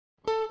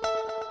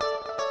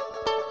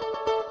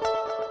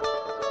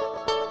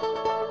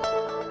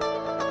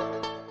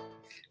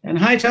And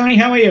hi, Tony,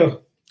 how are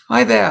you?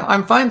 Hi there,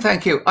 I'm fine,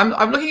 thank you.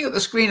 I'm looking at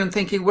the screen and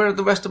thinking, where are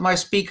the rest of my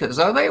speakers?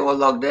 Are they all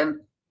logged in?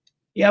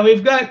 Yeah,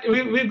 we've got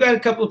a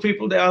couple of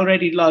people that are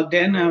already logged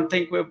in. I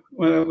think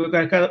we've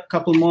got a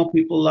couple more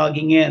people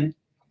logging in.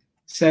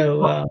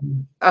 So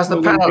as the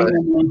we're going to bring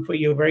them on for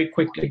you very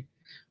quickly.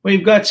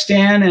 We've got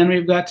Stan and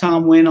we've got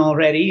Tom Wynn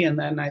already, and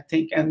then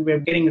and we're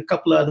getting a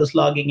couple of others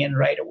logging in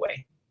right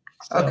away.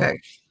 So, okay.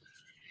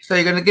 So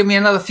you're going to give me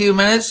another few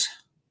minutes?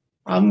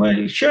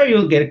 I'm sure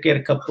you'll get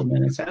a couple of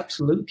minutes.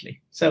 Absolutely.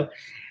 So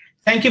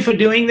thank you for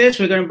doing this.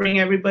 We're going to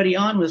bring everybody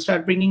on. We'll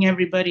start bringing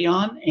everybody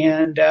on.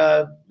 And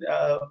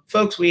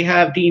folks, we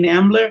have Dean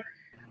Ambler,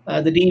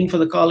 the Dean for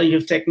the College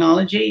of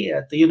Technology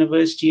at the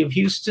University of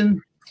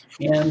Houston,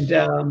 and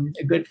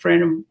a good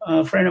friend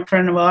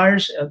of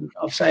ours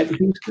of Cyber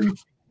Houston.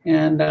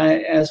 And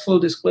as full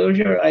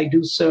disclosure, I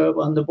do serve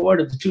on the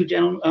board of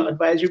the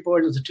advisory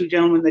board of the two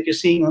gentlemen that you're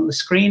seeing on the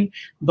screen,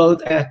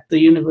 both at the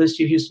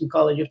University of Houston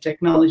College of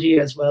Technology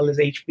as well as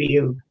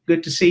HBU.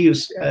 Good to see you,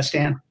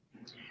 Stan.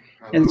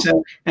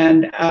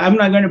 And I'm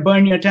not going to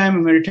burn your time.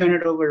 I'm going to turn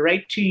it over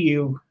right to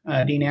you,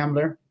 Dean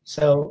Ambler.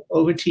 So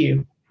over to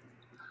you.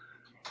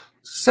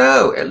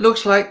 So it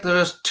looks like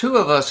there's two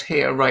of us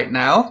here right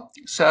now.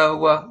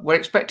 So we're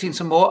expecting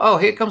some more. Oh,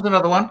 here comes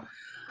another one.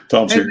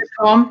 Tom's here.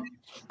 Tom.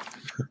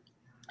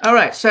 All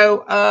right.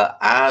 So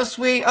as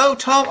we,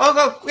 Tom,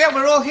 yeah,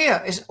 we're all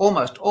here. It's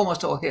almost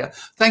all here.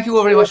 Thank you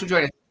all very much for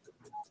joining.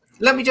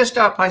 Let me just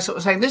start by sort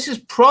of saying this is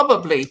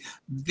probably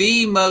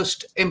the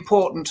most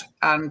important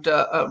and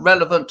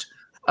relevant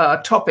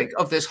topic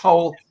of this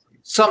whole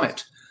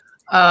summit,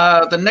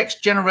 the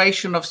next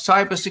generation of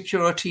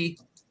cybersecurity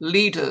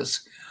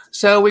leaders.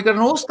 So we've got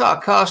an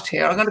all-star cast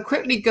here. I'm going to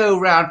quickly go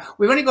around.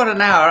 We've only got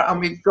an hour and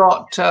we've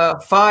got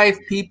 5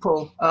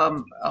 people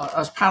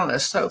as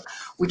panelists. So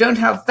we don't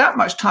have that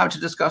much time to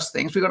discuss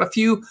things. We've got a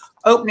few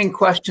opening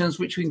questions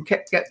which we can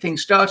get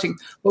things starting.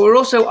 But we're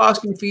also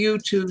asking for you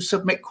to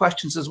submit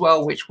questions as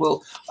well, which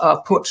we'll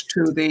put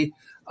to the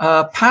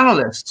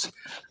panelists.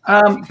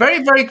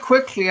 Very, very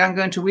quickly, I'm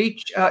going to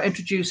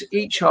introduce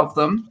each of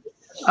them.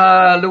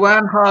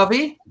 Louanne,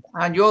 Harvey,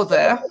 and you're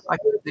there, I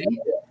can see.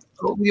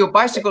 With your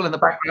bicycle in the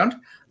background.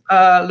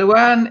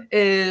 Louanne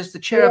is the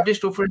chair of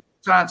digital forensic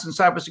science and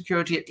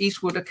cybersecurity at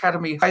Eastwood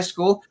Academy High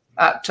School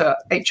at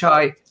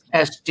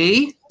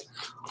HISD.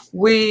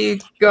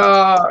 We've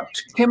got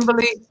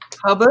Kimberly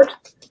Hubbard,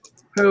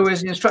 who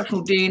is the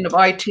instructional dean of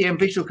IT and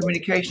visual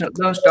communication at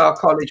Lone Star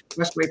College,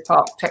 Westway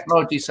Park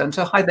Technology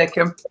Center. Hi there,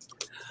 Kim.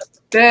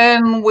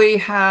 Then we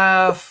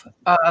have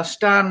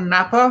Stan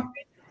Napper,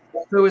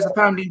 who is the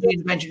founding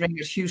dean of engineering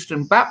at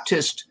Houston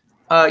Baptist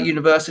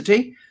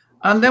University.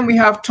 And then we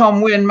have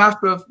Tom Wynn,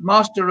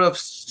 Master of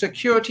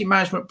Security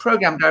Management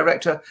Program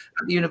Director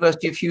at the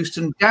University of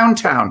Houston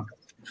Downtown.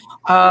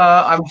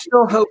 I'm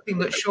still hoping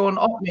that Sean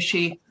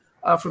Otmishi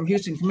from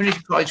Houston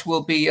Community College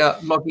will be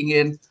logging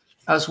in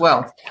as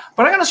well.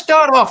 But I'm going to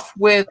start off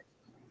with,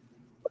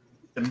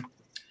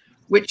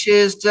 which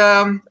is,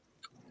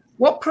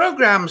 what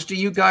programs do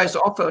you guys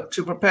offer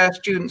to prepare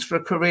students for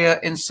a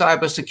career in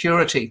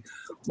cybersecurity?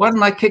 Why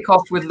don't I kick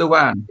off with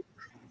Louanne?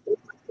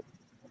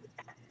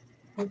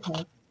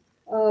 Okay.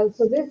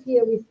 So this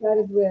year we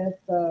started with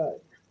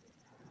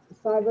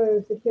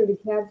Cybersecurity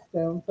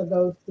Capstone for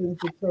those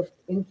students who took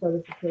Intro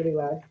to Security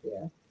last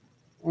year.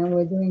 And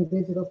we're doing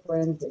digital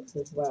forensics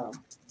as well.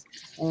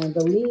 And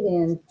the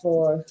lead-in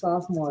for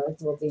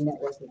sophomores will be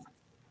networking.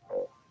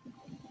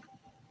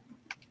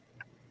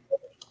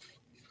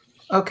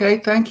 Okay,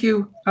 thank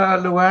you,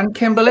 Louanne.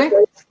 Kimberly?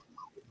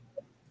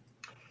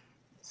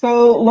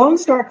 So Lone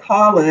Star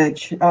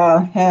College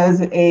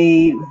has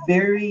a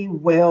very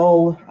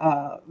well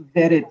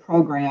vetted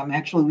program.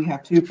 Actually, we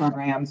have 2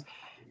 programs.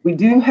 We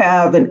do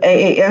have an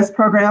AAS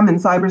program in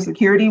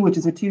cybersecurity, which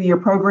is a 2-year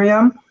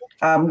program.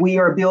 We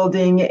are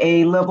building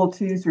a level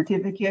 2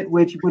 certificate,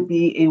 which would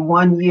be a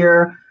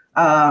 1-year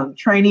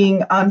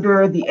training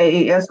under the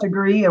AAS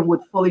degree and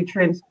would fully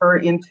transfer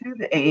into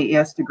the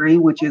AAS degree,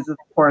 which is, of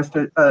course,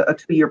 a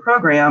 2-year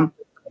program.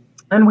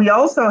 And we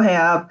also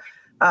have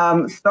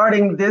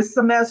starting this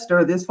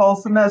semester, this fall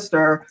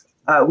semester,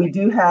 we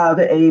do have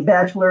a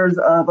Bachelor's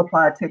of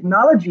Applied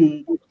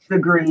Technology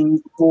degree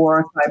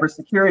for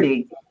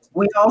cybersecurity.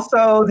 We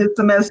also, this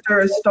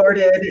semester,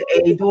 started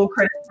a dual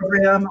credit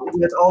program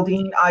with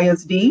Aldine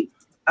ISD,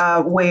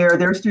 where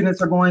their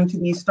students are going to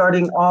be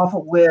starting off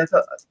with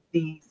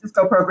the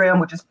Cisco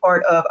program, which is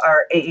part of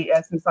our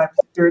AAS in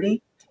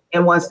cybersecurity.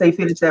 And once they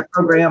finish that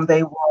program,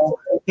 they will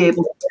be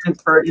able to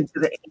transfer into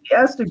the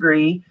AAS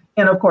degree.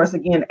 And of course,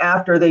 again,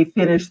 after they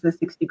finish the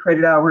 60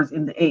 credit hours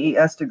in the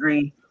AAS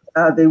degree,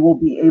 they will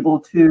be able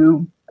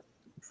to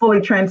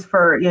fully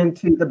transfer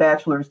into the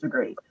bachelor's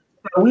degree.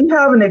 So we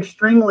have an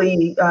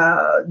extremely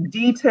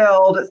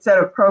detailed set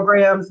of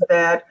programs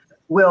that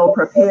will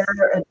prepare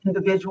an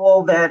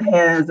individual that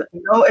has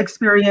no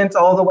experience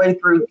all the way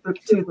through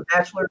to the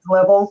bachelor's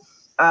level.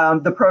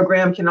 The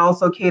program can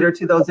also cater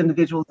to those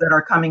individuals that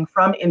are coming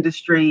from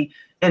industry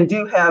and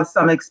do have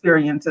some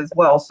experience as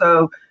well.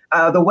 So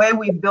the way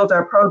we've built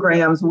our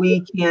programs,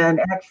 we can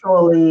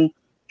actually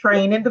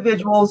train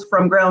individuals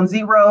from ground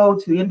zero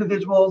to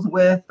individuals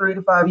with 3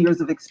 to 5 years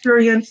of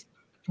experience.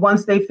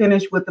 Once they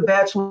finish with the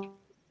Bachelor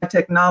of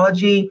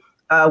Technology,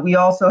 we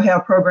also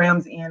have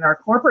programs in our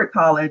corporate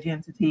college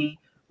entity,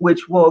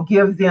 which will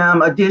give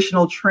them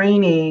additional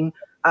training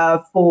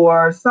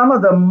for some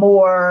of the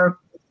more,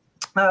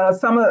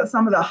 some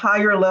of the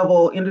higher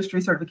level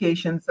industry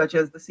certifications, such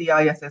as the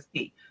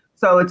CISSP.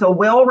 So it's a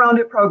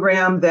well-rounded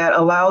program that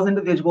allows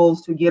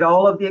individuals to get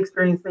all of the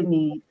experience they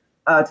need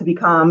to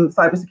become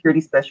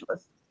cybersecurity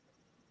specialists.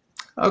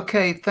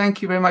 Okay,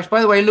 thank you very much.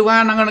 By the way,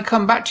 Louanne, I'm going to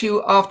come back to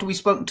you after we've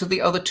spoken to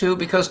the other two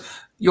because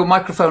your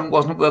microphone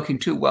wasn't working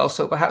too well,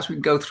 so perhaps we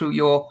can go through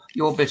your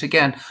bit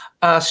again.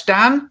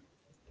 Stan?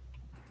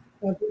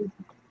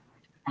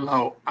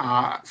 Hello.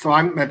 So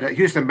I'm at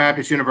Houston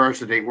Baptist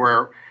University,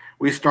 where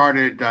we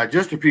started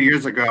just a few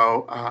years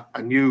ago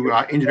a new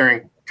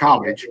engineering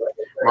college.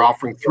 We're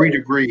offering 3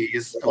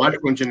 degrees,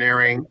 electrical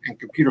engineering and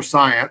computer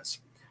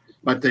science,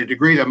 but the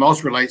degree that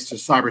most relates to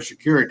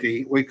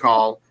cybersecurity we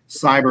call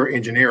cyber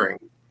engineering.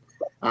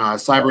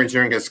 Cyber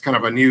engineering is kind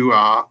of a new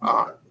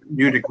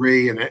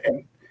degree, and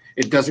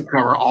it doesn't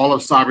cover all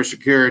of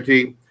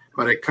cybersecurity,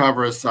 but it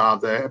covers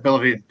the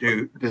ability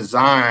to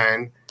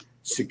design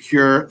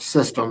secure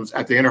systems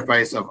at the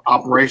interface of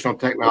operational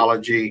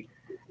technology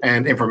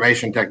and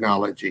information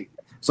technology.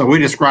 So we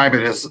describe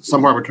it as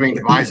somewhere between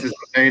devices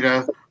and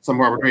data,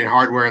 somewhere between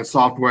hardware and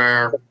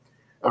software,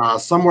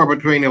 somewhere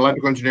between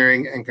electrical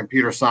engineering and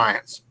computer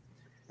science.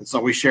 And so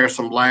we share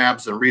some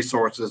labs and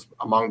resources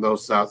among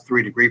those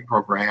 3 degree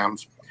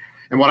programs.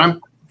 And what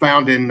I'm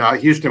found in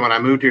Houston when I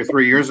moved here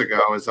 3 years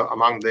ago is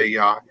among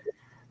the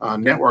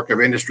network of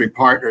industry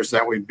partners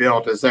that we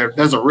built is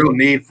there's a real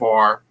need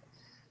for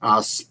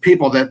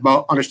people that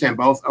understand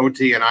both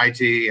OT and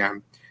IT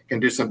and can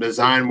do some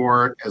design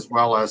work as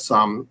well as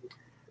some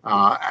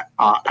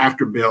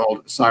after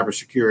build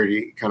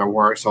cybersecurity kind of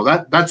work. So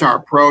that's our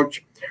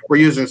approach. We're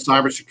using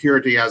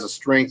cybersecurity as a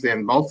strength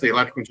in both the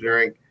electrical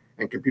engineering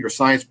and computer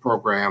science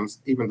programs,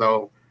 even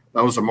though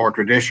those are more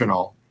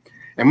traditional.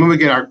 And when we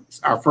get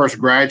our first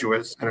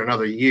graduates in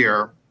another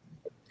year,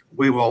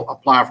 we will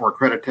apply for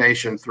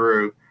accreditation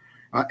through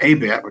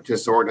ABET, which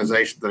is the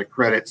organization that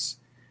accredits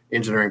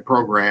engineering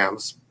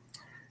programs.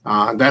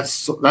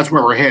 That's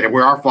where we're headed.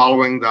 We are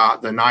following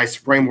the NICE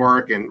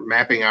framework and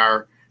mapping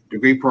our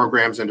degree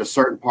programs into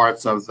certain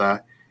parts of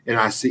the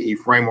NICE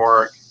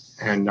framework.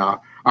 And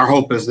our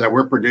hope is that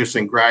we're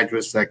producing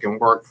graduates that can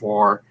work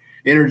for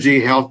energy,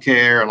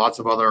 healthcare, and lots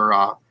of other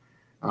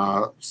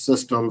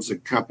systems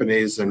and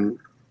companies and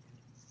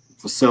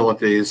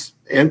facilities,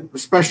 and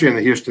especially in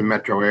the Houston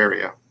metro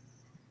area.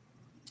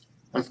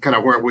 That's kind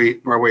of where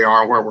we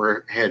are, where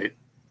we're headed.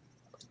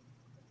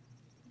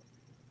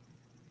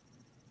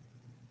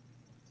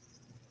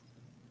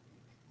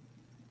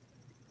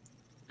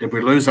 Did we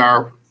lose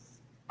our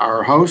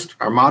host,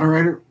 our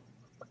moderator?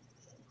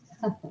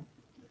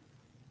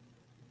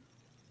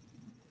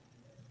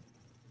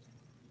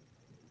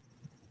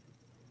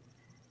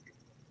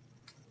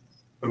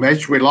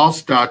 We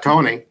lost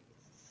Tony.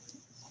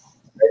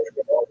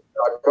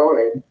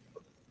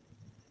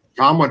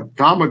 Tom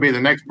would be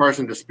the next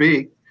person to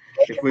speak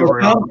if we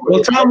were.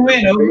 Well, Tom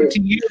went over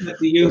to you.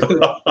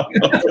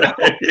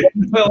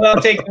 Well,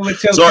 I'll take over.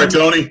 Sorry,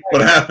 Tony.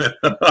 What happened?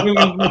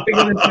 We'll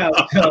figure this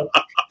out. So,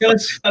 tell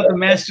us about the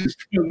master's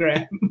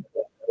program.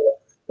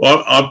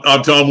 Well,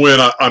 I'm Tom Wynn.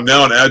 I'm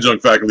now an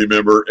adjunct faculty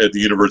member at the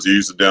University of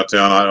Houston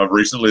downtown. I've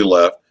recently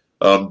left,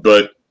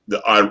 but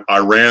I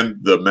ran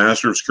the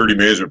Master of Security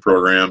Management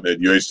program at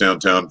UH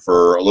downtown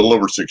for a little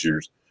over 6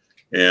 years.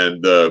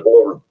 And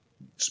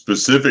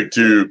specific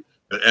to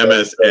the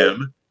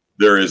MSM,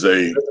 there is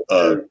a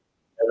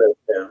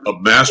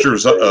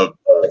Master's of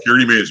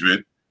Security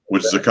Management,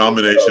 which is a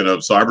combination of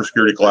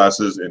cybersecurity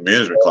classes and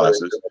management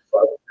classes.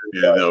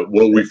 And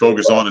what we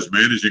focus on is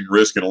managing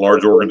risk in a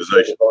large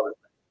organization.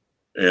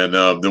 And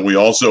then we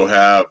also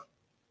have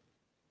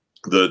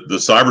the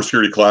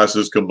cybersecurity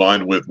classes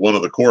combined with one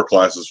of the core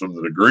classes from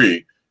the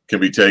degree can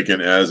be taken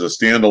as a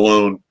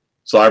standalone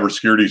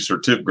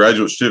cybersecurity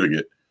graduate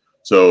certificate.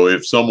 So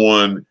if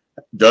someone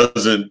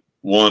doesn't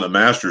want a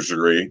master's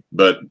degree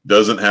but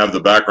doesn't have the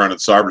background in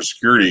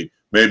cybersecurity,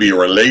 maybe a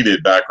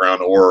related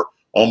background or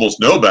almost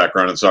no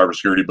background in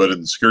cybersecurity but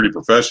in the security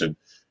profession,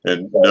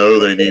 and know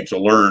they need to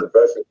learn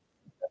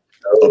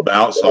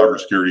about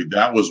cybersecurity,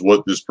 that was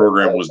what this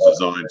program was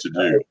designed to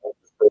do.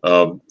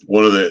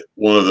 One of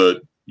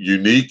the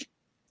unique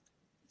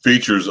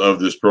features of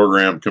this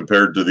program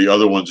compared to the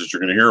other ones that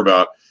you're going to hear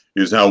about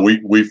is how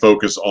we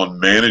focus on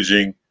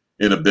managing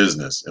in a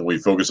business, and we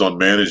focus on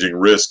managing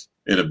risk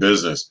in a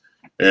business.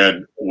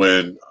 And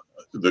when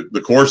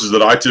the courses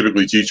that I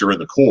typically teach are in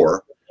the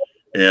core,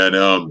 and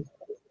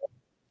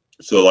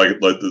so like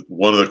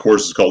one of the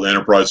courses is called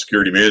Enterprise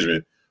Security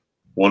Management.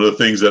 One of the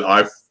things that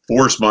I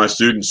force my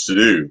students to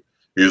do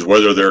is,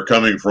 whether they're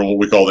coming from what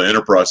we call the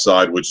enterprise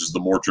side, which is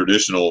the more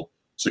traditional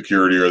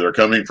security, or they're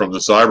coming from the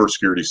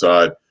cybersecurity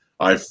side,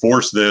 I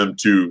force them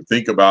to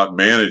think about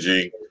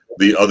managing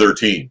the other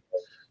team.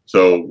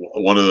 So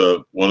one of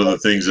the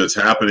things that's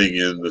happening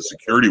in the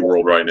security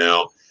world right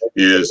now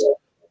is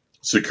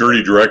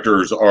security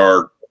directors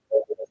are.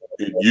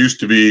 It used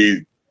to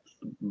be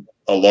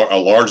a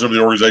large number of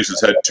the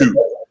organizations had two.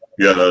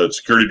 You had a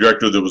security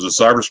director that was a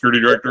cybersecurity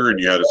director, and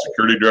you had a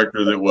security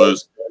director that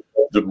was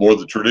more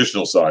the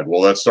traditional side.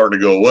 Well, that's starting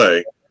to go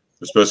away,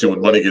 especially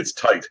when money gets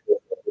tight.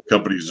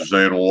 Companies are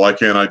saying, well, why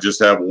can't I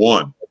just have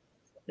one?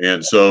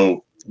 And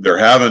so they're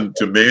having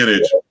to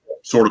manage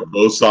sort of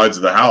both sides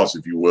of the house,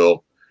 if you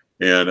will.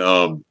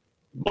 And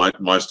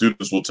my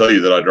students will tell you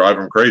that I drive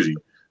them crazy,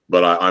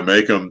 but I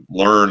make them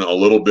learn a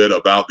little bit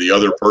about the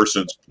other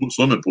person's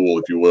swimming pool,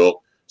 if you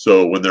will.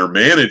 So when they're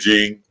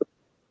managing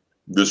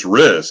this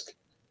risk,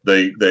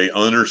 they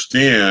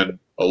understand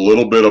a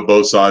little bit of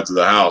both sides of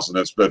the house, and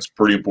that's a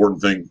pretty important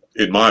thing,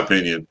 in my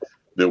opinion,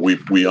 that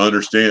we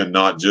understand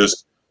not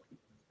just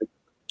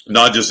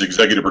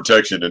executive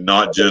protection and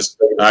not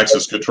just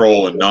access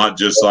control and not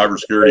just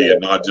cybersecurity and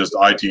not just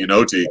IT and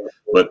OT,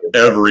 but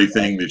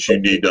everything that you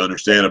need to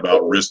understand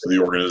about risk to the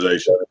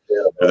organization,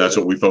 and that's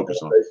what we focus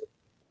on.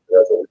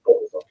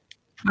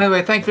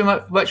 Anyway, thank you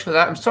very much for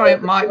that. I'm sorry,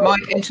 my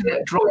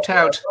internet dropped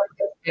out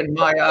in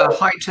my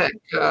high-tech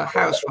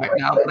house right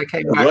now, but I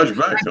came back.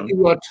 Thank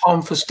you,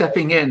 Tom, for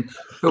stepping in,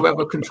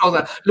 whoever controlled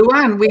that.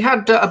 Louanne, we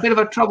had a bit of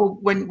a trouble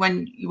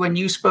when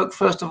you spoke,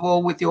 first of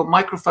all, with your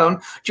microphone.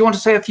 Do you want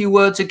to say a few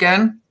words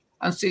again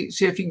and see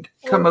if you can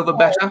come over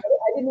better?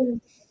 Can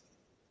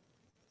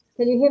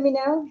you hear me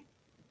now?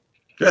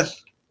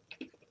 Yes.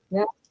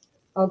 Yeah?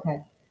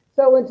 Okay.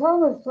 So when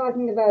Tom was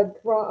talking about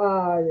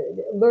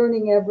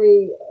learning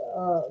every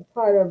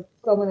part of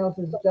someone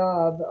else's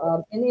job,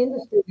 in the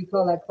industry we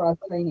call that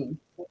cross-training.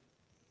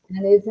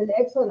 And it's an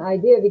excellent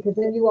idea because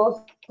then you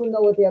also know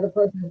what the other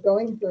person is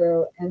going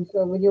through. And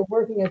so when you're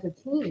working as a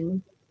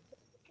team,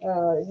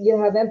 you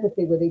have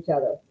empathy with each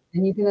other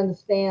and you can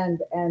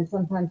understand, and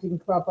sometimes you can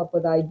crop up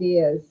with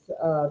ideas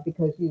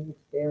because you've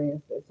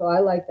experienced it. So I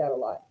like that a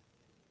lot.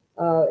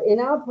 In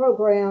our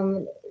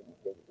program,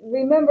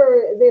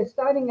 remember, they're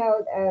starting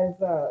out as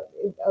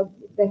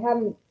they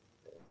haven't.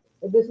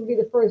 This will be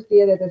the first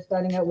year that they're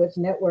starting out with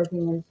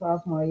networking in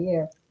sophomore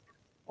year.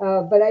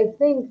 But I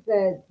think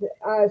that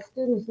our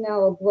students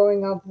now are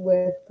growing up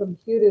with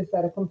computers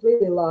that are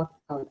completely locked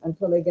down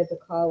until they get to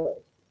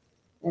college,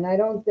 and I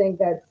don't think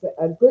that's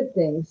a good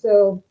thing.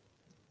 So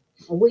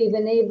we've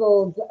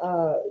enabled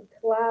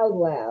cloud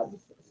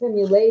labs,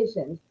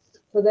 simulations,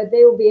 so that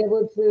they will be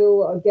able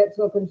to get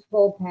to a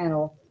control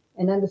panel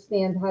and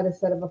understand how to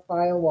set up a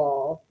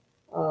firewall,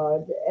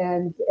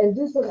 and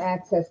do some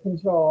access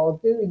control,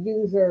 do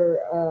user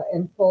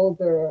and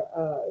folder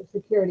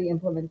security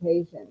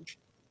implementation.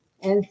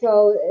 And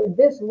so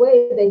this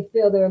way they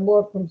feel they're in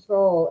more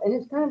control. And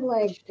it's kind of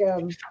like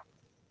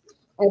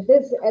at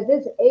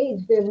this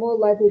age, they're more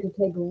likely to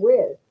take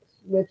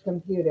risks with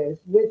computers,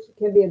 which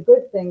can be a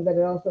good thing, but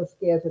it also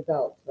scares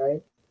adults,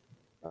 right?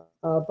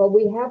 But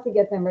we have to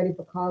get them ready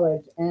for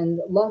college, and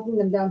locking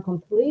them down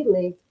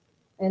completely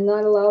and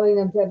not allowing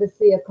them to ever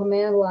see a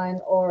command line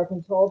or a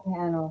control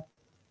panel,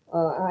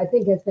 I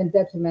think has been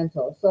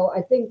detrimental. So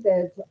I think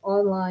that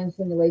online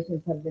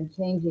simulations have been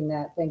changing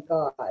that, thank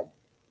God,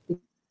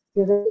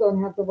 because they don't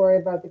have to worry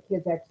about the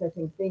kids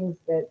accessing things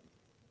that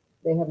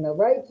they have no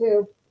right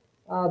to,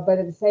 but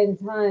at the same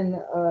time,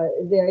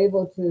 they're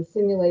able to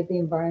simulate the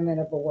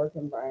environment of a work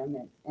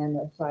environment and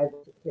a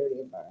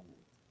cybersecurity environment.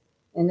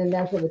 And then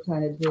that's what we're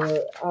trying to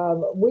do.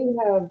 We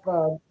have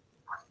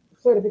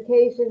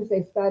certifications.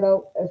 They start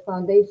out as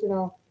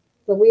foundational.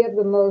 So we have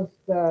the most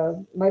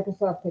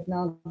Microsoft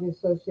Technology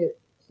Associate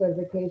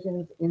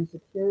certifications in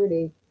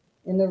security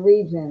in the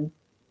region.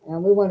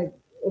 And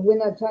we're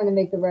not trying to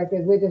make the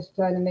record. We're just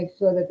trying to make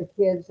sure that the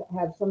kids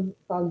have some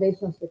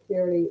foundational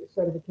security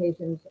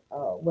certifications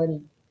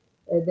when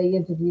they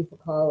interview for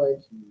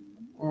college.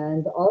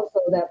 And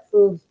also that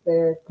proves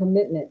their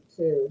commitment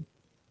to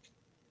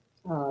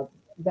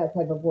that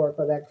type of work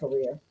or that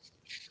career.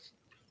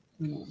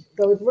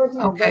 So it's working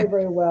out very,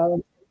 very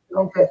well.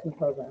 Interesting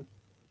program.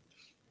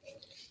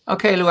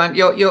 Okay,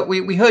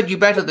 Louanne, we heard you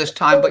better this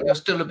time, but you're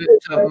still a bit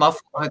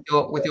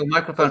muffled with your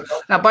microphone.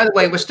 Now, by the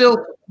way, we're still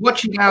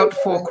watching out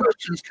for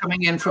questions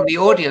coming in from the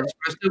audience.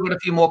 I've still got a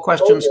few more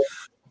questions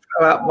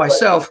about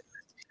myself.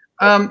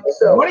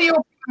 What are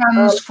your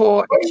plans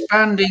for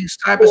expanding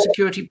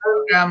cybersecurity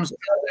programs in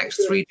the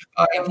next 3 to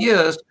 5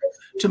 years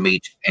to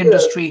meet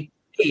industry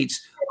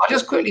needs? I'll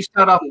just quickly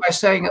start off by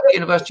saying at the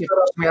University of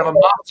Boston, we have a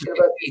master's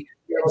degree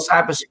in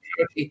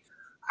cybersecurity,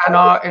 and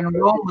our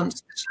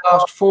enrollments this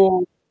last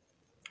fall,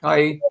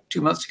 2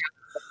 months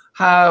ago,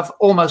 have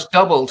almost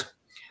doubled.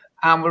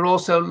 And we're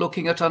also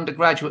looking at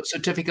undergraduate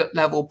certificate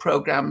level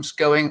programs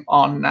going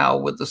on now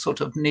with the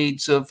sort of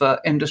needs of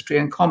industry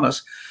and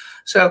commerce.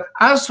 So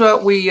as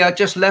we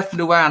just left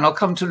Louanne, I'll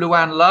come to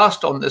Louanne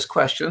last on this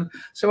question.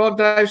 So I'll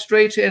dive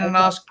straight in and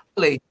ask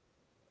Kimberly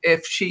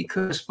if she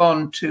could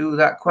respond to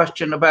that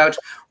question about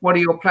what are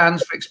your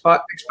plans for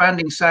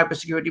expanding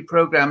cybersecurity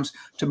programs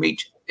to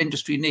meet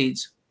industry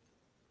needs?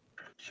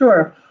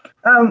 Sure.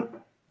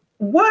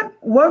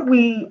 what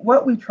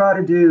we try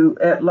to do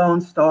at Lone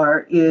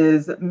Star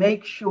is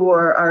make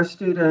sure our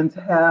students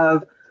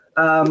have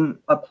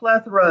a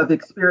plethora of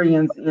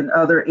experience in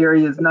other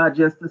areas, not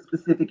just the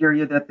specific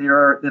area that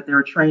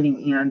they're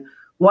training in.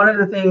 One of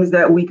the things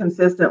that we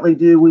consistently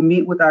do, we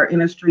meet with our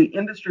industry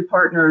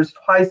partners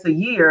twice a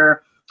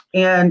year,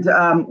 and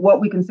what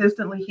we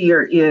consistently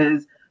hear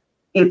is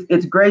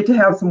it's great to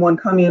have someone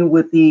come in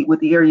with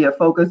the area of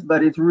focus,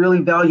 but it's really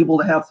valuable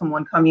to have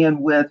someone come in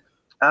with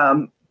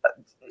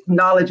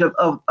knowledge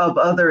of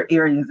other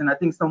areas. And I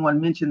think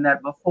someone mentioned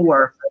that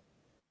before.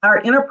 Our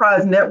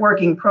enterprise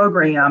networking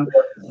program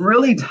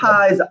really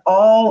ties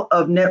all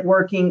of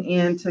networking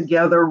in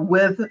together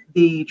with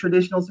the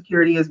traditional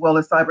security as well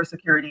as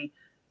cybersecurity.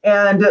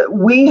 And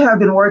we have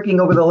been working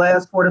over the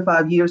last 4 to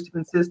 5 years to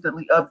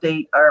consistently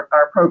update our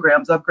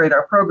programs, upgrade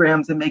our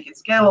programs, and make it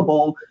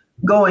scalable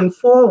going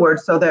forward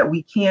so that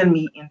we can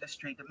meet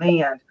industry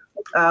demand.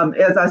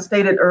 As I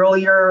stated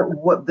earlier,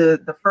 what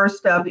the first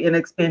step in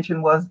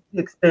expansion was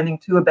expanding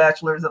to a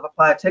bachelor's of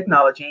applied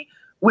technology,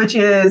 which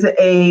is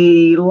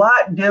a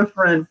lot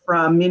different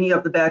from many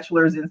of the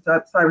bachelor's in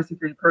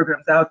cybersecurity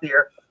programs out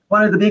there.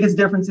 One of the biggest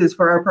differences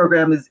for our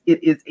program is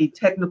it is a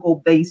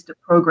technical-based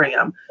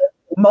program.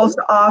 Most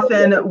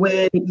often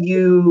when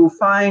you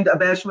find a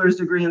bachelor's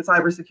degree in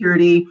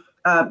cybersecurity,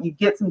 you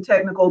get some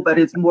technical, but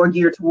it's more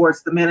geared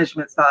towards the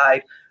management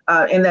side.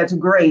 And that's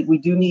great. We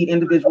do need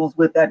individuals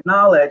with that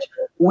knowledge.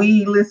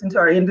 We listened to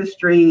our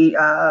industry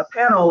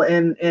panel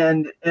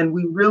and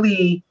we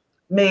really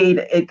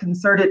made a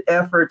concerted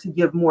effort to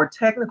give more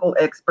technical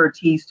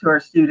expertise to our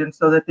students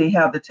so that they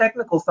have the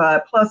technical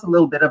side plus a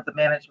little bit of the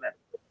management.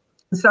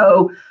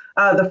 So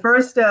the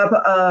first step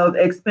of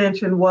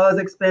expansion was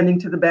expanding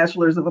to the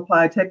Bachelor's of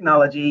Applied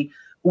Technology.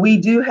 We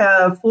do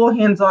have full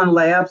hands-on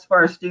labs for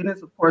our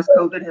students. Of course,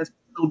 COVID has put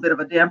a little bit of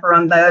a damper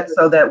on that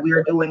so that we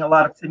are doing a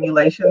lot of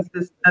simulations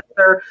this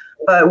semester.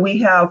 But we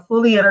have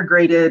fully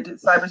integrated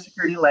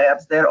cybersecurity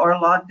labs that are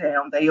locked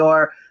down. They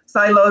are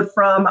siloed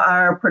from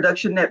our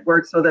production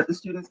network so that the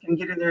students can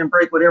get in there and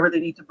break whatever they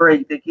need to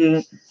break. They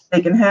can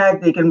hack,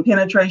 they can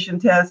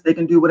penetration test, they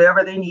can do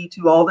whatever they need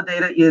to. All the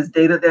data is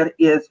data that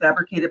is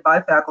fabricated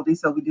by faculty,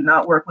 so we do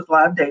not work with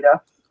live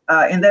data.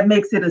 And that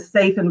makes it a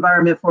safe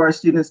environment for our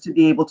students to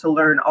be able to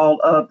learn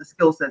all of the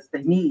skill sets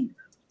they need.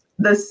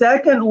 The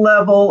second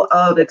level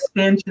of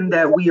expansion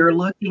that we are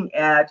looking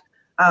at,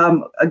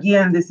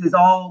 again, this is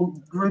all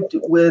grouped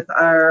with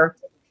our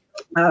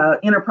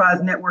enterprise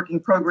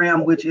networking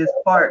program, which is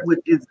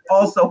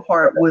also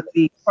part with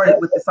the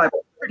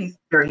cybersecurity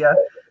area.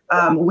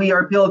 We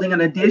are building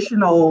an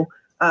additional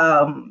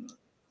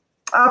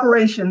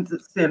operations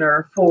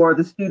center for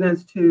the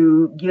students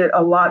to get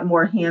a lot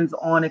more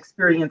hands-on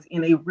experience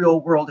in a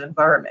real-world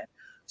environment.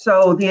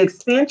 So the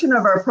expansion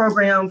of our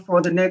program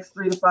for the next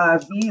 3 to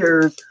 5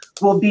 years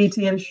will be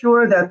to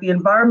ensure that the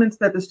environments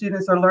that the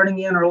students are learning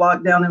in are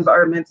locked down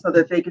environments so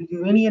that they can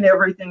do any and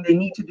everything they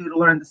need to do to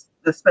learn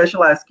the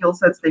specialized skill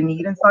sets they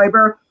need in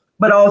cyber,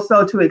 but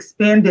also to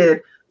expand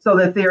it so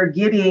that they are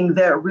getting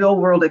that real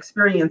world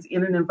experience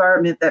in an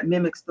environment that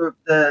mimics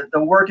the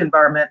work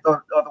environment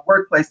or the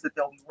workplace that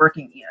they'll be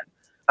working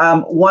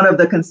in. One of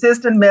the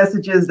consistent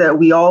messages that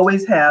we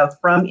always have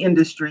from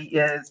industry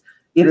is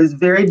it is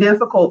very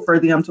difficult for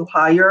them to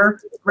hire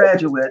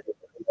graduates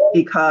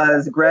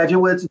because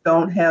graduates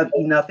don't have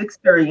enough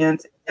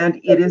experience and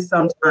it is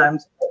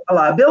sometimes a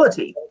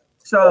liability.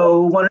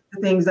 So one of the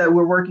things that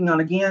we're working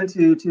on again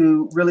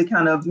to really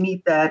kind of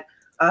meet that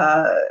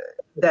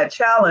that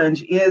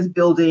challenge is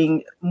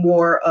building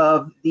more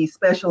of the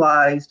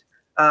specialized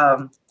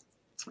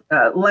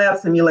lab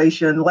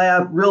simulation,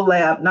 real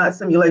lab, not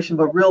simulation,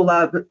 but real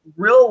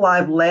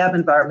live lab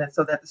environment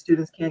so that the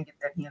students can get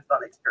that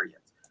hands-on experience.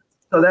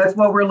 So that's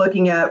what we're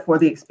looking at for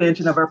the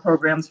expansion of our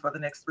programs for the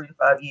next 3 to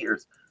 5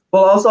 years.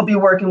 We'll also be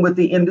working with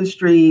the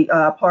industry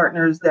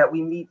partners that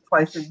we meet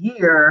twice a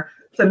year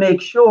to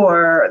make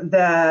sure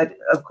that,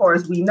 of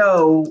course, we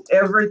know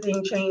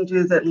everything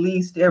changes at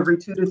least every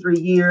 2 to 3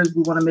 years.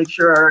 We want to make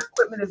sure our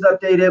equipment is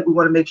updated. We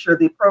want to make sure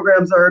the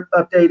programs are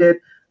updated,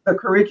 the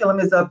curriculum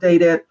is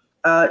updated,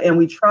 and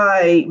we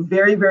try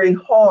very, very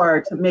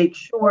hard to make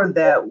sure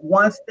that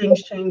once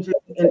things change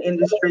in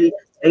industry,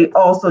 they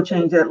also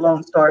change at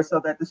Lone Star so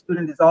that the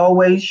student is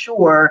always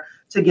sure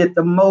to get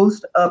the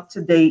most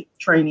up-to-date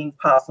training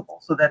possible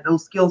so that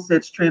those skill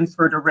sets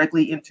transfer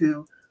directly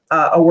into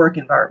a work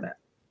environment.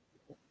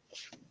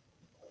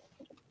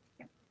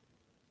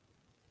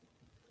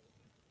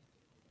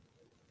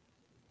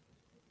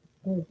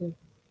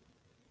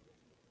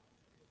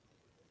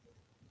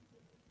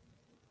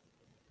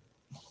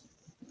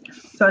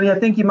 Sonny, I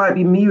think you might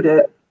be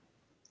muted.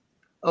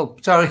 Oh,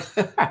 sorry.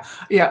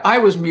 Yeah, I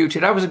was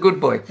muted. I was a good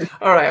boy.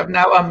 All right,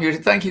 now I'm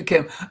muted. Thank you,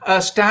 Kim.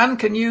 Stan,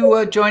 can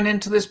you join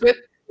into this bit?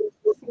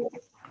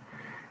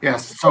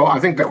 Yes. So I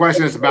think the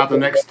question is about the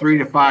next 3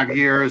 to 5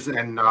 years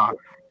and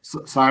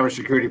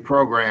cybersecurity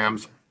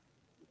programs.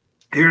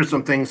 Here's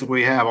some things that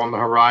we have on the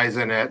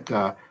horizon at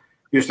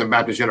Houston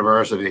Baptist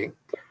University.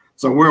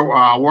 So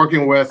we're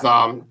working with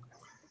a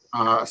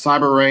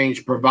cyber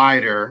range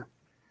provider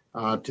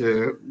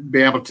to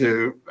be able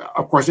to,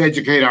 of course,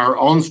 educate our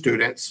own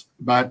students,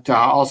 but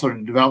also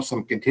to develop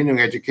some continuing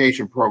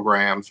education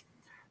programs.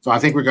 So I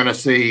think we're going to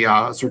see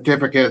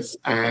certificates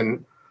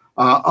and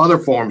other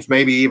forms,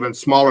 maybe even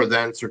smaller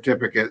than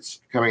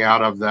certificates, coming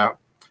out of the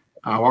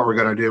what we're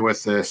going to do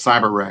with the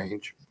cyber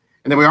range.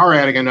 And then we are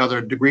adding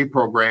another degree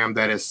program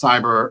that is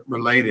cyber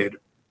related.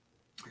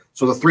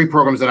 So the 3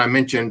 programs that I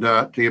mentioned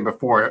to you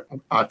before,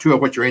 2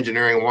 of which are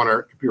engineering, 1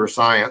 are computer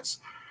science,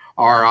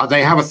 are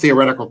they have a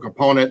theoretical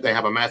component, they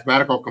have a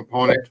mathematical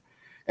component,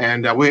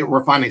 and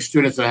we're finding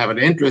students that have an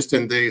interest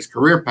in these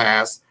career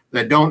paths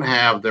that don't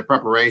have the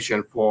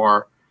preparation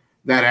for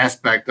that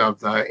aspect of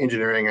the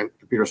engineering and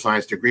computer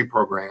science degree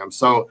program.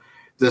 So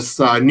this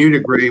new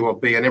degree will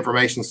be an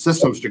information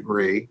systems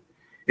degree.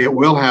 It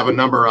will have a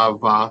number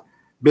of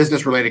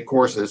business-related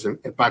courses. In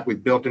fact, we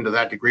built into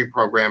that degree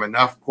program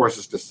enough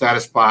courses to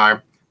satisfy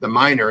the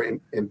minor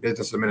in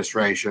business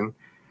administration.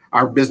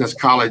 Our business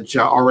college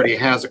already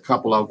has a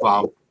couple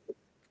of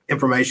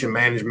information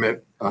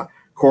management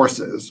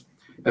courses.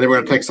 And then we're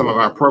going to take some of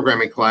our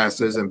programming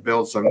classes and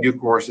build some new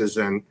courses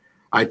in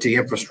IT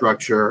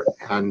infrastructure,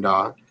 and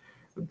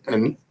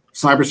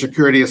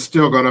cybersecurity is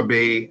still going to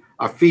be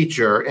a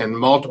feature in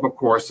multiple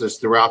courses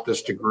throughout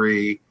this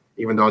degree,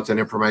 even though it's an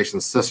information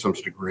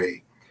systems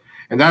degree.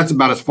 And that's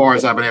about as far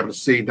as I've been able to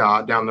see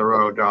down the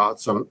road,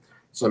 some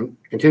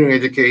continuing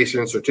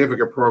education,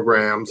 certificate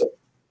programs,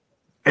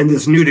 and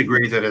this new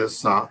degree that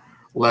is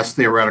less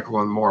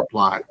theoretical and more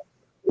applied.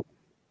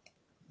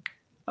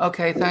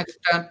 Okay, thanks,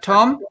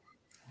 Tom.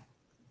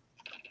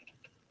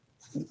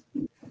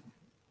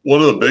 One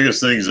of the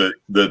biggest things that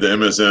the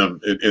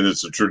MSM, and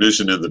it's a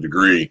tradition in the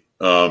degree,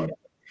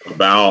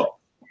 about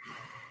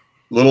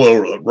a little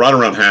over, right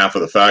around half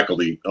of the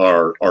faculty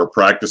are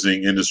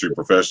practicing industry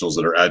professionals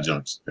that are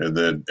adjuncts, and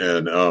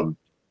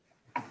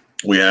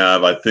we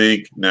have, I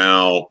think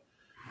now,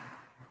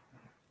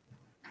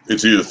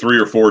 it's either 3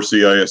 or 4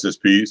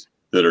 CISSPs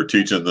that are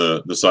teaching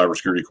the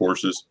cybersecurity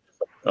courses,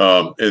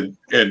 and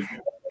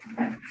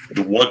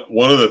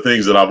one of the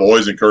things that I've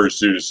always encouraged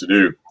students to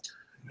do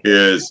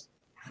is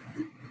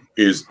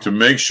to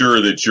make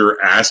sure that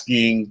you're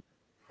asking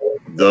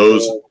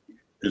those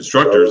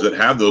instructors that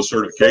have those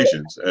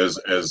certifications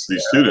as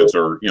these students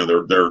are,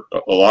 they're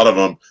a lot of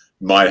them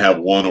might have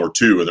 1 or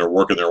 2 and they're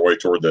working their way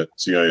toward that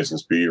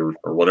CISSP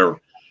or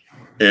whatever.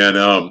 And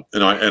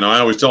I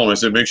always tell them, I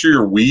said, make sure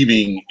you're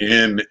weaving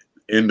into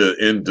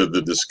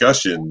the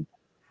discussion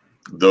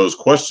those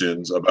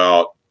questions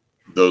about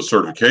those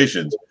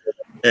certifications,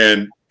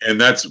 and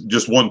that's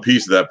just one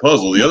piece of that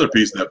puzzle. The other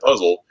piece of that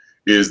puzzle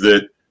is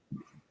that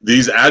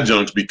these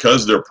adjuncts,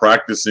 because they're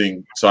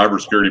practicing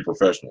cybersecurity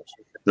professionals,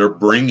 they're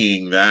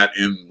bringing that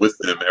in with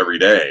them every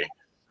day,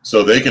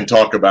 so they can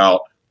talk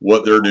about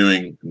what they're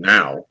doing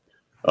now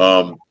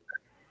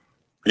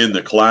in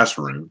the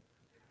classroom,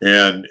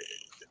 and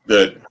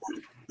that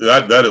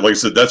like I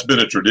said, that's been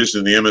a tradition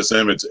in the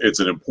MSM. It's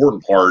an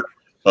important part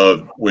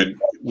of when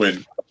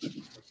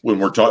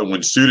we're talking,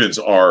 when students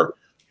are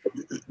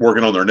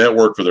working on their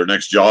network for their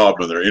next job,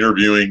 when they're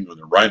interviewing, when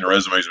they're writing their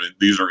resumes. I mean,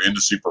 these are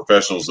industry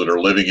professionals that are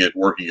living it,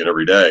 working it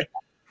every day.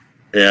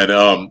 And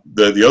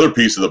the other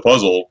piece of the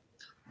puzzle,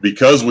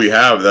 because we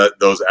have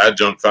those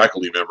adjunct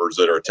faculty members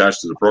that are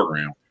attached to the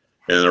program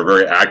and they're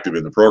very active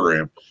in the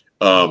program,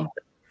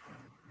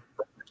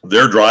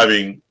 they're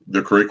driving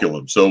the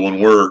curriculum. So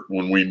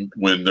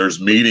when there's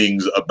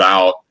meetings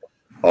about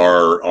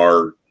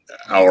our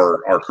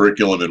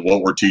curriculum and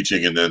what we're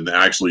teaching, and then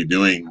actually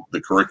doing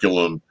the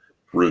curriculum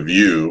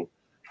review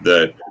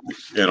that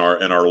in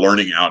our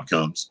learning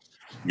outcomes,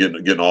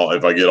 getting all,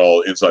 if I get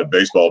all inside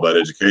baseball about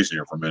education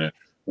here for a minute,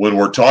 when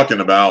we're talking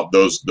about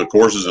the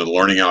courses and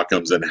learning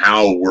outcomes and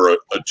how we're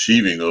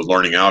achieving those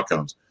learning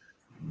outcomes,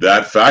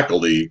 that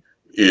faculty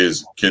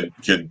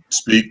can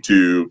speak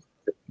to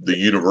the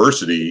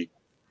university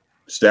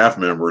staff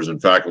members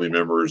and faculty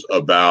members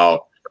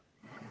about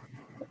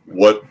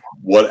what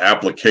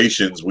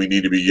applications we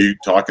need to be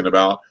talking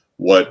about,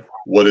 what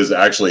is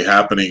actually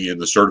happening in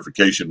the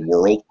certification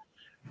world,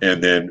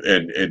 and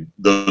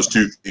those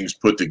two things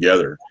put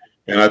together.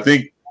 And I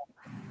think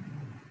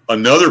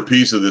another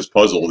piece of this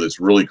puzzle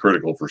that's really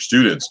critical for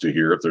students to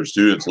hear, if there's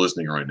students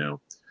listening right now,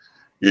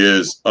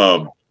 is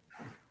an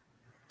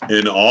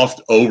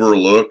oft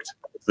overlooked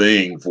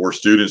thing for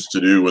students to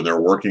do when they're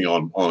working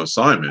on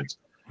assignments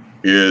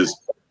is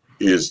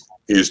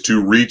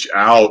to reach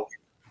out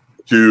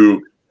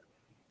to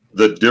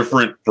the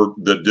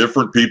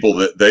different people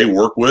that they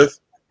work with,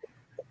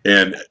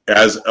 and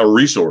as a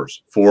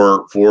resource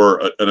for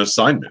an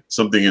assignment.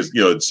 Something is,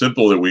 it's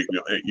simple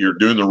that you're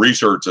doing the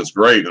research, that's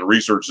great, and the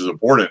research is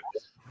important,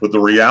 but the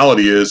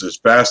reality is, as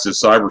fast as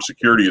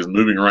cybersecurity is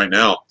moving right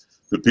now,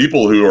 the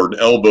people who are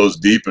elbows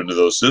deep into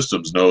those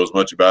systems know as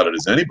much about it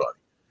as anybody.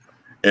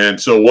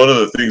 And so one of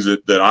the things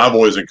that I've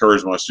always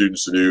encouraged my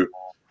students to do,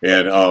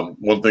 and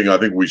one thing I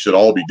think we should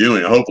all be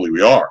doing, and hopefully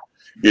we are,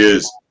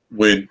 is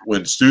when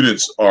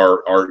students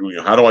are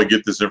how do I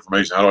get this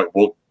information?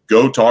 Well,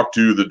 go talk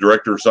to the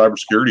director of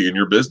cybersecurity in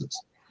your business.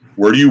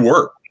 Where do you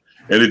work?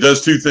 And it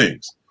does two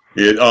things.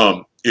 it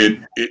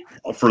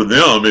for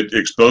them, it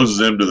exposes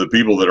them to the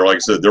people that are, like I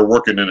said, they're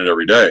working in it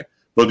every day.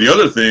 But the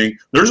other thing,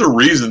 there's a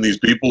reason these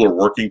people are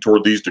working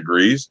toward these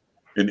degrees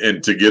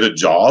and to get a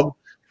job.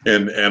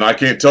 And I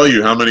can't tell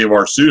you how many of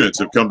our students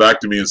have come back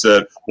to me and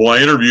said, well,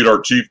 I interviewed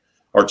our chief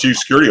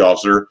security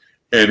officer,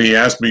 and he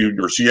asked me,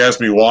 or she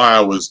asked me why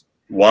I was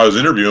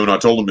interviewing. And I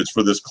told him it's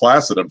for this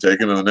class that I'm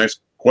taking. And the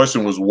next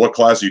question was, what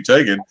class are you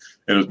taking?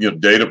 And it was,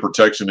 data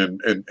protection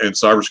and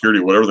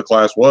cybersecurity, whatever the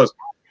class was.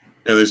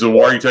 And they said,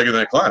 why are you taking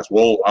that class?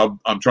 Well,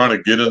 I'm trying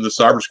to get into the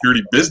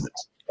cybersecurity business.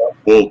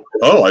 Well,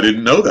 oh, I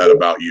didn't know that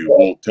about you.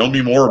 Well, tell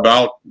me more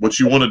about what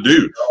you want to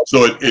do.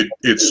 So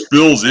it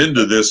spills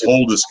into this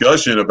whole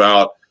discussion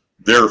about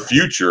their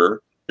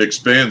future,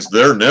 expands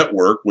their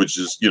network, which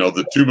is,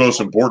 the two most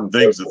important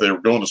things that they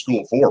were going to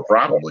school for,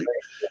 probably.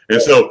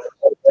 And so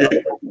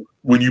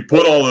when you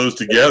put all those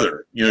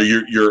together,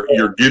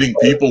 you're getting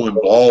people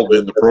involved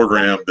in the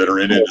program that are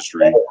in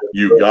industry.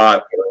 You've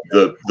got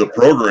the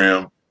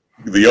program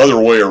the other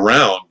way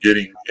around,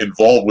 getting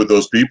involved with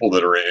those people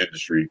that are in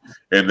industry.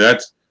 And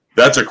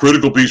that's a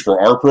critical piece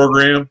for our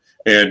program.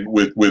 And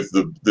with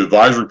the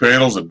advisory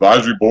panels,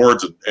 advisory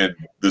boards, and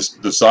the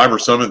Cyber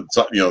Summit,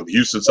 the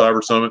Houston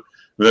Cyber Summit,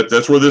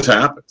 that's where this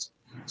happens.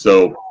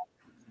 So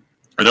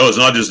I know it's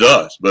not just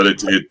us,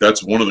 but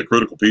that's one of the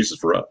critical pieces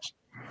for us.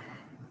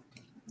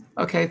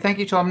 Okay, thank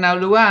you, Tom. Now,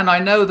 Louanne, I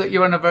know that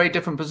you're in a very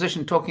different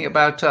position talking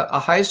about a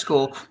high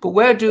school, but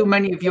where do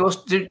many of your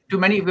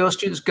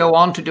students go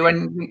on to do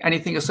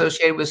anything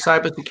associated with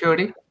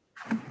cybersecurity?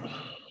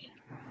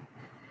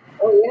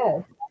 Oh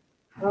yes,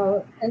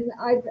 and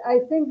I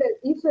think that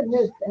Eastwood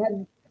has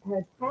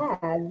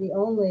had the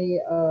only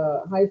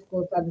high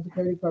school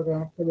cybersecurity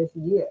program for this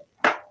year,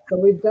 so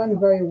we've done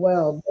very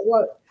well.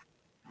 But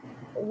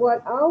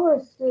what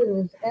our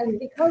students, and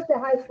because they're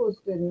high school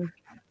students,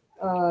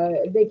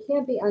 they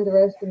can't be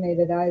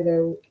underestimated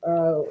either.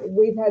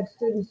 We've had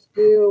students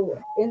do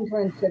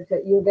internships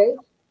at U of H,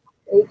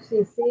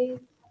 HCC,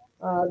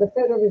 the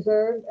Federal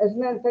Reserve. As a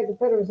matter of fact, the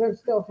Federal Reserve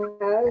still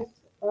has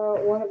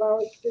one of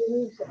our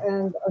students,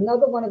 and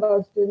another one of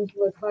our students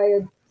was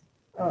hired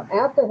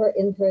after her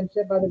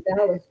internship by the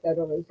Dallas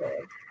Federal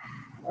Reserve.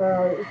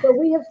 So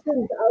we have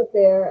students out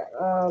there,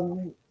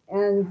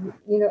 and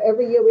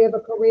every year we have a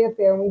career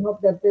fair, and we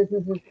hope that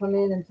businesses come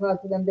in and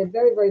talk to them. They're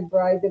very, very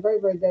bright. They're very,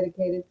 very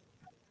dedicated.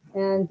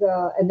 And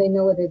they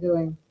know what they're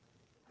doing.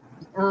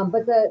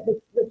 But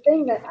the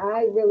thing that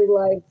I really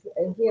liked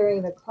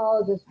hearing the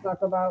colleges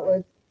talk about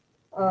was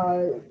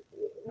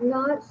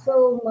not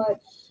so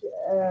much,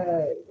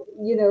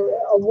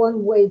 a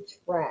one-way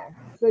track.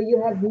 So you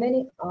have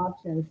many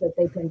options that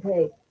they can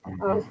take.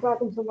 I was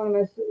talking to one of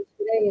my students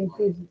today, and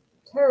she's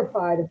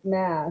terrified of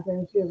math.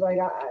 And she was like,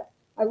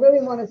 I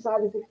really want a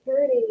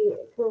cybersecurity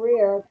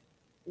career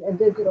in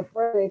digital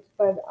forensics,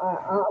 but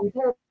I'm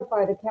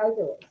terrified of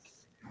calculus.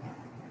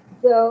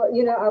 So, I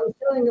was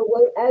telling her,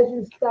 well, as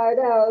you start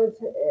out,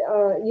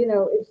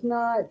 it's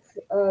not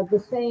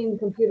the same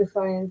computer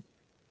science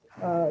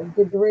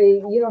degree.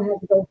 You don't have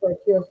to go for a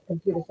pure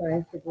computer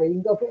science degree. You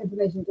can go for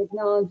information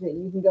technology.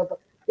 You can go for,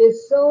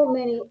 there's so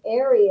many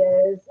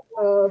areas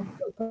of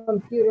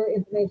computer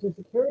information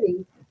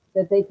security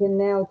that they can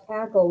now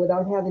tackle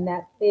without having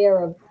that fear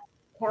of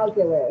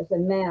calculus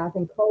and math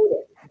and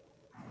coding.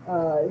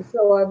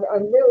 So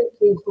I'm really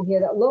pleased to hear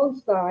that. Lone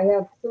Star, I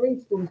have 3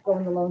 students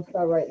going to Lone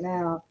Star right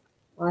now.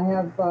 I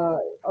have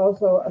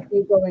also a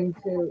few going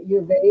to U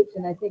of H,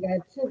 and I think I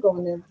have 2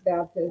 going to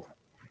Baptist.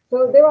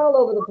 So they're all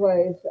over the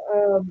place.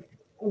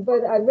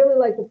 But I really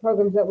like the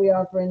programs that we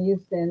offer in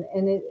Houston,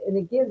 and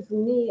it gives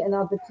me an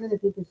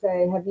opportunity to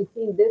say, have you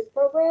seen this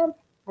program?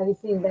 Have you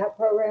seen that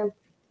program?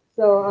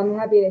 So I'm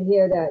happy to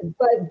hear that.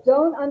 But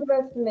don't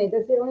underestimate,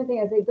 that's the only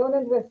thing I say, don't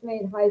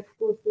underestimate high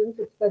school students,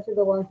 especially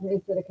the ones from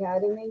Eastwood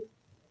Academy,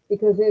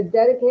 because they're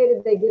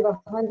dedicated, they give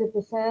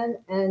 100%,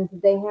 and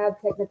they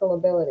have technical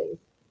abilities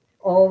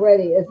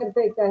already. As a matter of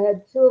fact, I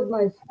had 2 of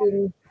my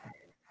students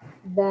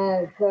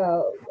that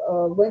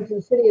went to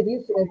the city of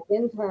Houston as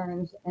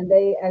interns, and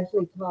they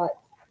actually taught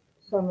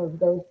some of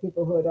those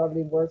people who had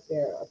already worked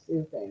there a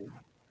few things.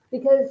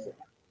 Because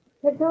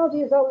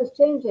technology is always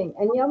changing,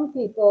 and young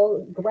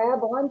people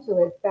grab onto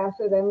it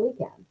faster than we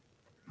can.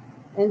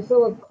 And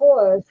so, of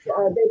course, they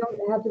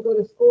don't have to go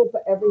to school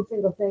for every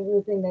single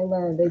new thing they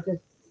learn. They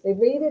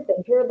read it,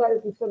 they hear about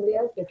it from somebody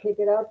else, they pick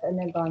it up, and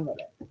they're gone with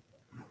it.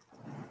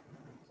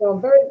 So I'm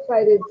very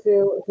excited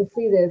to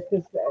see this,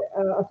 because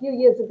a few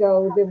years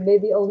ago, there may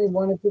be only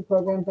 1 or 2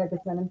 programs I could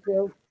send them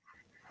to.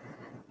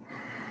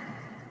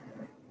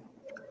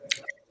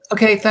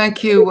 Okay,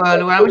 thank you,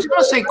 Louanne. I was just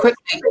going to say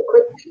quickly,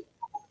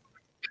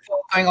 before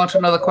going on to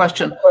another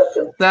question,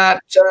 that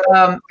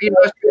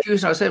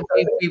I said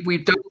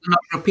we've doubled the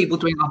number of people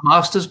doing a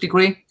master's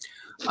degree.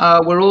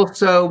 We're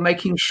also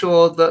making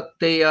sure that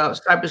the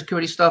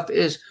cybersecurity stuff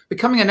is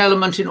becoming an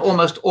element in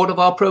almost all of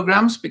our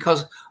programs,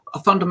 because a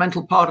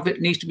fundamental part of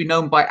it needs to be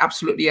known by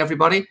absolutely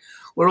everybody.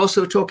 We're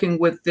also talking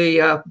with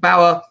the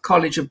Bauer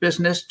College of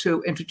Business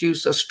to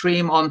introduce a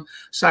stream on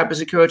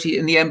cybersecurity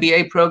in the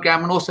MBA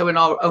program and also in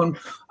our own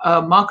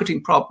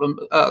marketing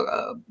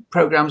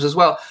programs as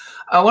well.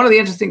 One of the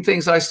interesting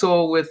things I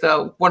saw with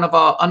one of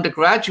our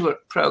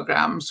undergraduate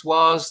programs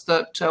was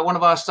that one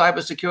of our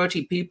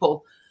cybersecurity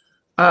people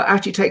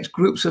actually takes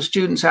groups of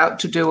students out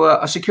to do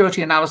a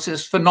security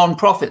analysis for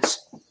nonprofits.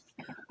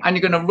 And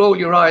you're going to roll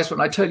your eyes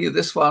when I tell you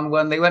this one,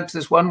 when they went to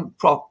this one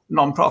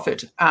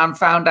nonprofit and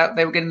found out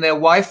they were getting their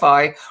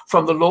Wi-Fi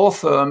from the law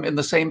firm in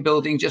the same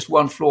building, just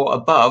one floor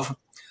above.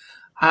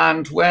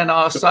 And when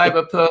our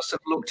cyber person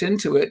looked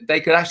into it,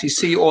 they could actually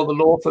see all the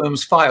law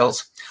firm's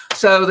files.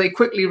 So they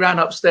quickly ran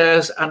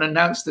upstairs and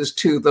announced this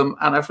to them.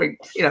 And I think,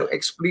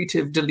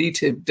 expletive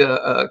deleted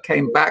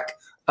came back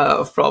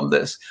from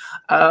this.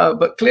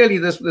 But clearly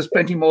there's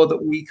plenty more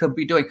that we could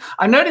be doing.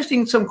 I'm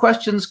noticing some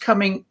questions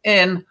coming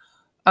in.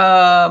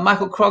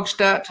 Michael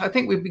Krogstad, I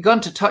think we've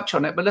begun to touch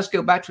on it, but let's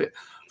go back to it.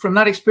 From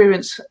that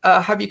experience,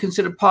 have you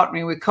considered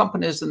partnering with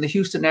companies in the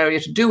Houston area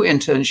to do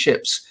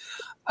internships?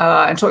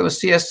 And talking with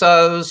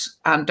CSOs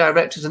and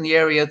directors in the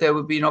area, there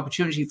would be an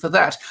opportunity for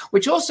that,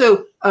 which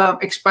also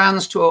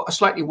expands to a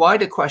slightly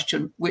wider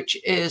question, which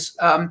is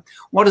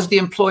what is the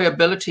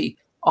employability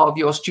of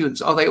your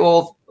students? Are they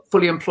all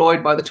fully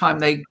employed by the time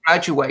they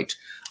graduate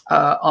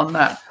on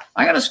that?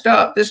 I'm going to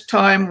start this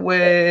time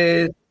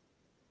with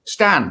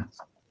Stan.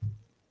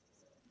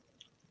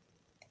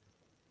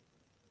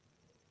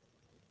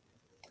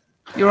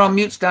 You're on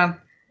mute, Stan.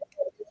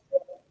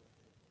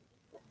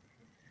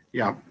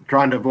 Yeah,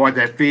 trying to avoid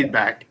that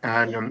feedback.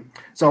 And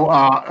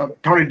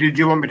Tony, did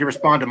you want me to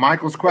respond to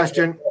Michael's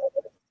question?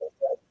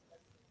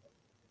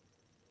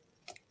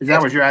 Is that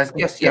what you're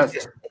asking? Yes.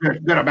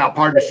 Good about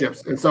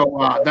partnerships. And so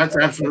that's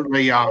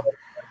absolutely a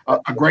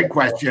great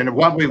question. And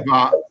what we've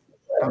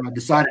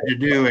decided to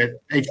do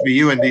at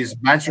HBU in these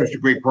bachelor's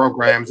degree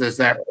programs is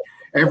that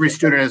every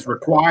student is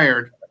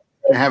required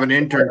to have an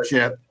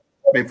internship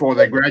before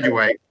they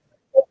graduate,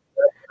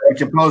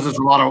 which imposes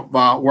a lot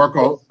of work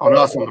on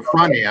us on the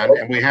front end.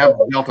 And we have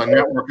built a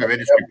network of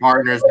industry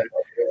partners that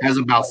has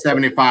about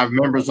 75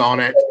 members on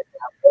it.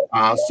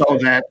 So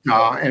that,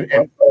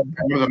 and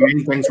one of the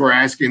main things we're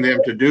asking them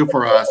to do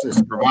for us is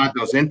to provide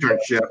those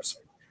internships.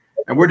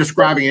 And we're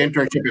describing an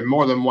internship in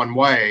more than one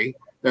way.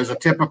 There's a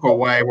typical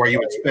way where you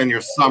would spend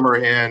your summer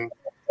in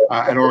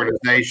an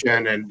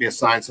organization and be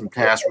assigned some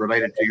tasks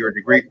related to your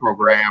degree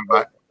program.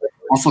 But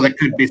also that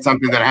could be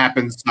something that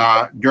happens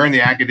during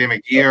the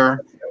academic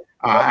year,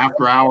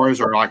 after hours,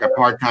 or like a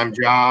part-time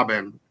job.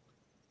 And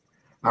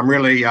I'm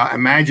really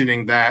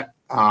imagining that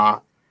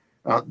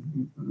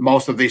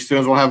most of these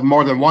students will have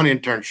more than one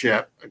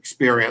internship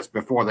experience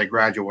before they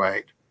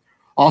graduate.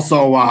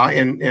 Also,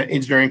 in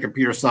engineering and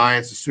computer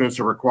science, the students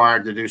are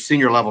required to do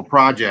senior level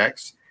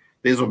projects.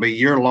 These will be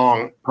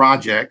year-long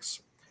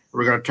projects.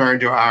 We're going to turn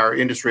to our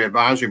industry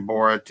advisory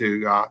board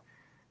to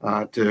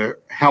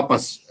help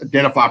us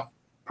identify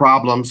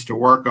problems to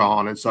work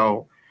on. And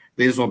so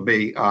these will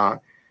be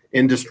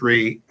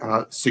industry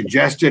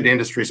suggested,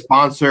 industry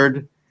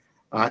sponsored,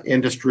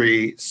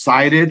 industry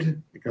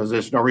cited, because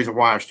there's no reason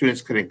why our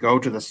students couldn't go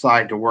to the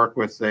site to work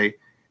with the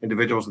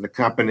individuals in the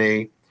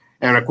company.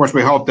 And of course,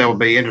 we hope there will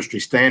be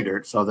industry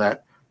standard, so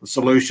that the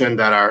solution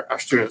that our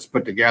students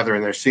put together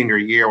in their senior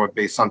year would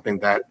be something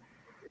that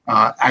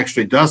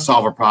actually does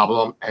solve a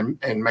problem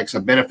and makes a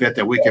benefit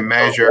that we can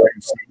measure,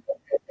 and some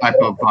type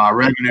of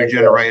revenue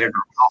generated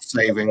or cost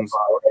savings.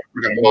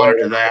 We're going to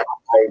monitor that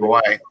along the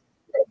way.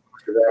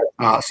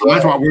 So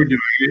that's what we're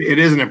doing. It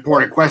is an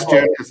important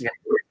question. It's an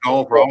important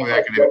goal for all the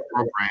academic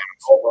programs.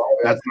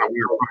 That's how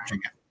we're approaching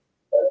it.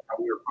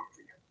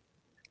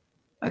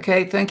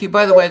 Okay, thank you.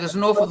 By the way, there's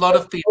an awful lot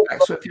of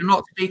feedback. So if you're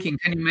not speaking,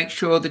 can you make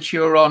sure that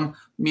you're on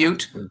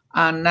mute?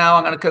 And now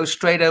I'm going to go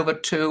straight over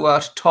to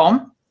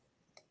Tom.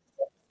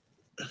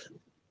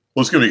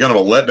 Well, it's going to be kind of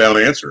a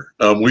letdown answer.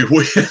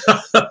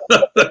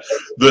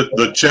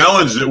 The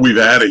challenge that we've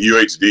had at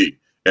UHD,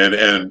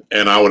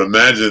 and I would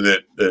imagine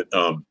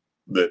that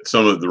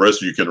some of the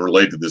rest of you can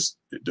relate to this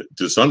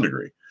to some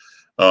degree.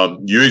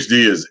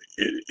 UHD is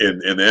in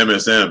the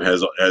MSM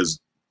has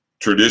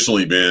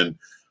traditionally been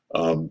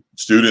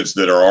students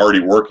that are already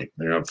working.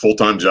 They have a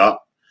full-time job,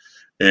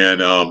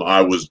 and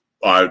I've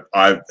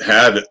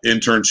had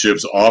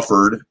internships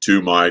offered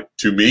to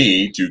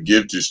me to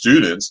give to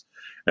students,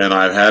 and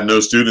I've had no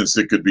students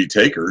that could be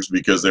takers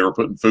because they were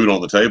putting food on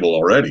the table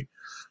already.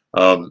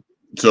 So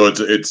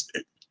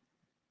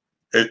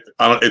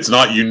it's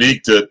not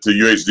unique to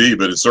UHD,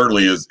 but it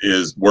certainly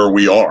is where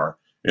we are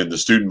in the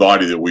student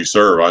body that we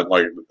serve.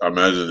 I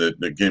imagine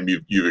that Kim,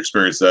 you've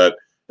experienced that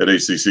at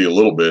HCC a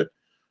little bit,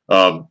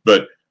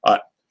 but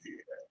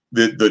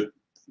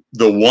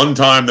the one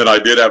time that I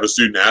did have a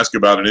student ask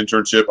about an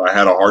internship, I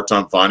had a hard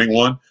time finding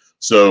one.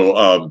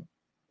 So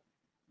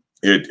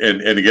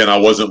and again, I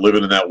wasn't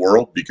living in that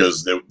world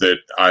because that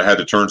I had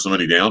to turn so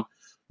many down.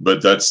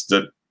 But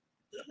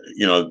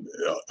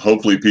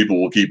hopefully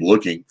people will keep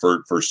looking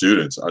for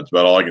students. That's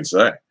about all I can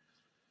say.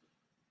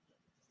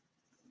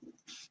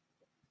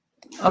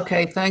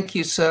 Okay, thank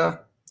you, sir.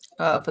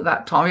 for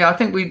that, Tom. Yeah, I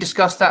think we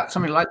discussed that,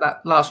 something like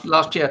that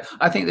last year.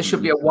 I think there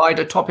should be a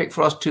wider topic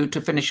for us to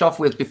finish off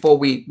with before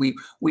we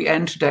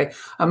end today.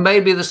 And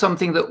maybe there's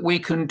something that we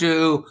can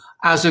do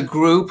as a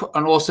group,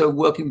 and also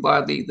working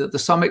by the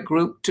summit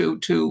group to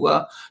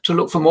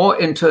look for more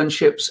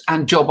internships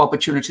and job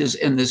opportunities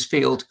in this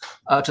field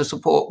to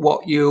support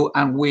what you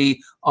and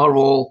we are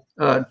all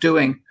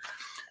doing.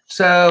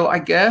 So I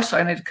guess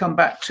I need to come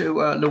back to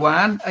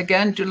Louanne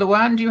again.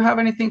 Louanne, do you have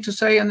anything to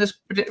say in this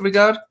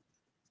regard?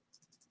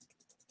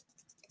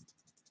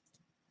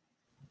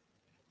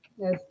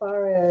 As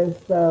far as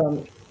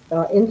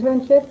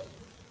internships,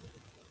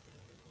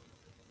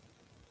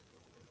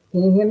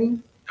 can you hear me?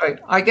 Right.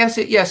 I guess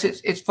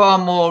it's far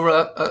more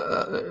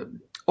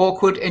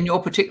awkward in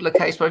your particular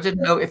case, but I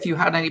didn't know if you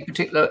had any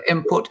particular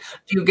input.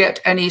 Do you get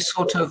any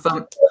sort of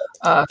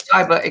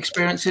cyber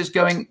experiences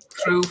going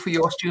through for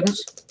your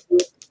students?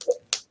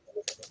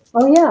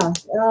 Oh yeah,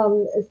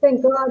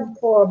 thank God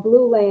for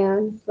Blue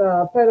Lands,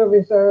 Federal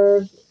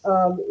Reserve,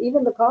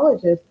 even the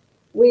colleges.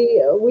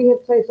 We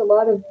have placed a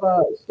lot of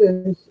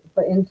students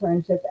for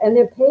internships, and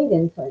they're paid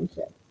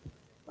internships.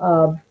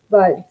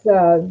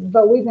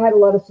 But we've had a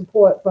lot of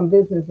support from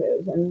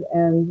businesses,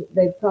 and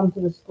they've come to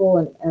the school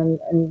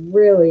and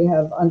really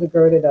have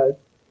undergirded us.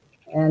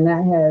 And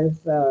that has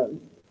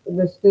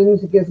the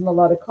students, it gives them a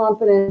lot of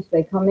confidence.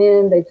 They come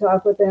in, they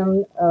talk with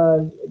them,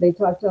 they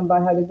talk to them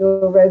about how to do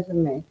a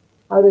resume,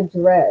 how to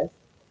dress,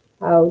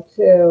 how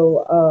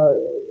to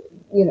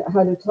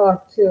how to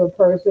talk to a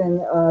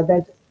person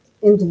that's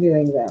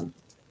interviewing them,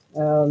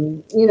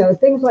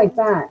 things like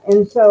that.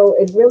 And so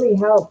it really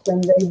helps,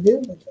 and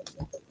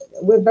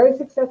we're very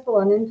successful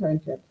on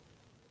internships.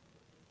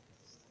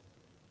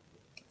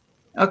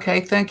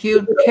 Okay, thank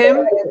you.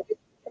 Kim?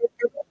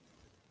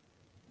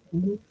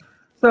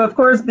 So of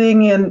course,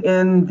 being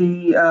in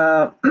the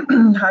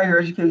higher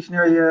education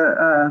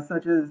area,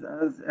 such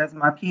as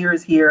my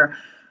peers here,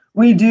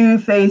 we do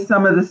face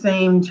some of the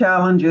same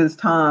challenges,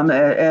 Tom,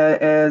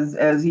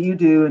 as you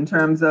do, in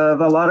terms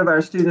of a lot of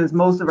our students,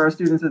 most of our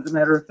students, as a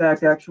matter of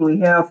fact, actually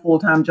have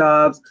full-time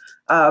jobs.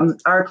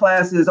 Our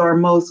classes are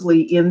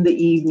mostly in the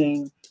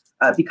evening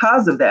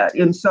because of that.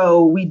 And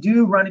so we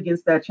do run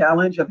against that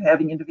challenge of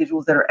having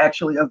individuals that are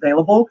actually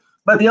available.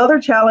 But the other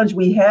challenge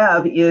we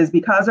have is,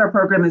 because our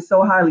program is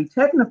so highly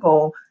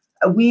technical,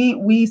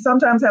 we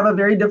sometimes have a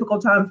very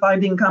difficult time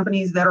finding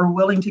companies that are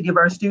willing to give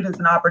our students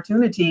an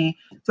opportunity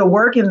to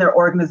work in their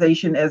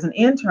organization as an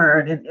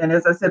intern. And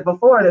as I said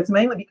before, that's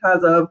mainly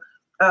because of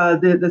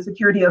the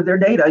security of their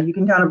data. You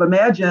can kind of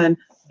imagine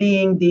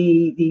being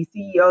the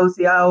CEO,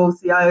 CIO,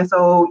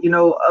 CISO,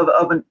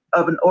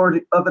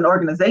 of an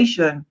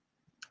organization,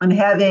 and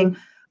having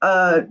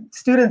a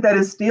student that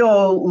is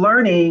still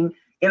learning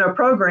in a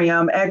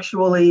program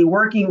actually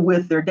working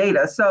with their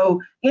data. So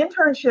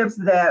internships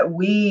that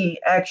we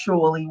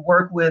actually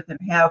work with and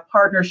have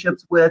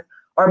partnerships with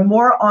are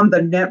more on the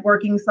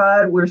networking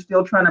side. We're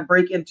still trying to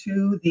break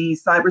into the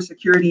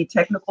cybersecurity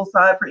technical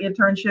side for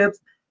internships,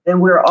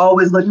 and we're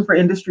always looking for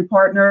industry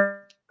partners.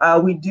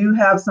 We do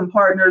have some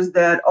partners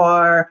that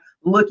are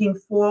looking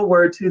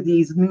forward to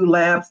these new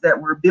labs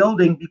that we're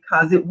building,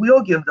 because it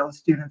will give those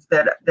students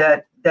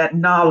that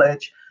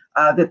knowledge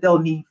that they'll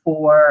need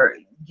for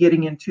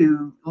getting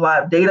into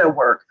live data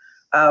work.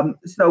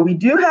 So we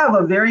do have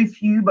a very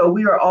few, but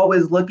we are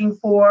always looking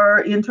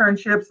for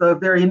internships. So if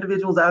there are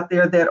individuals out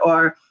there that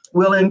are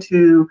willing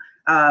to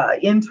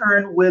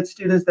intern with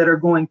students that are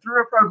going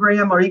through a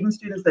program, or even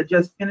students that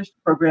just finished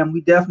the program,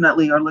 we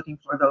definitely are looking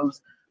for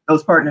those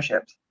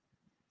partnerships.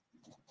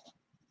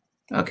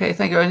 Okay,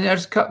 thank you. And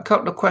there's a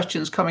couple of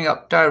questions coming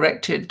up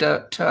directed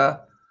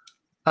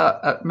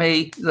at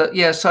me. That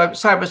yes,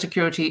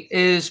 cybersecurity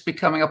is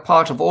becoming a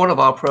part of all of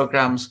our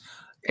programs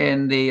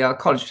in the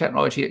College of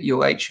Technology at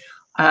UH.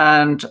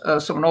 And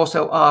someone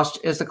also asked,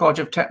 is the College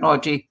of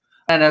Technology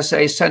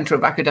NSA Center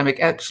of Academic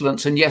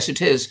Excellence? And yes,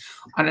 it is.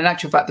 And in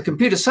actual fact, the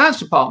Computer Science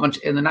Department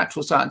in the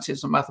Natural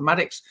Sciences and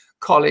Mathematics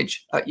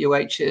College at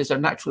UH is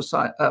an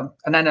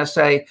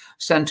NSA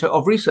Center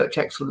of Research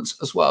Excellence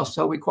as well.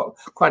 So we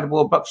quite a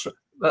broad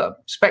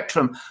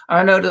spectrum. And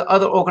I know that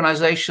other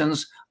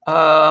organizations,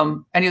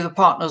 any of the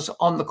partners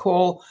on the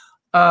call,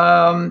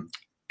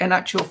 in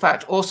actual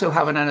fact, also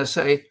have an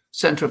NSA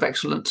Center of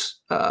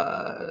Excellence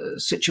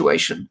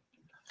situation.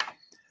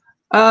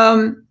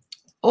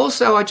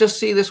 Also, I just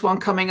see this one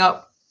coming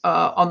up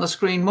on the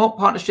screen. More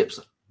partnerships.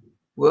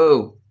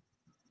 Whoa,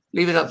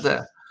 leave it up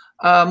there.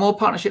 More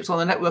partnerships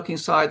on the networking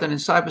side than in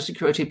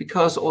cybersecurity,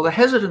 because all the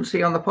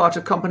hesitancy on the part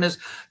of companies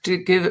to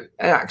give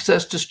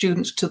access to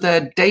students to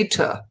their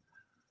data.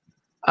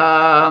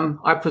 I'm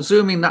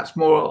presuming that's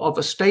more of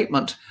a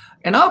statement.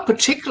 In our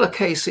particular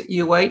case at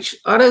UH,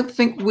 I don't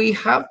think we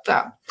have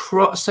that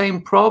same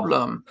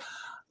problem.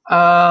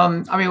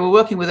 I mean, we're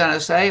working with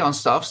NSA on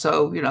stuff,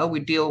 so we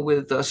deal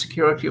with the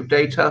security of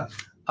data,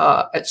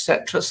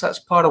 etc. So that's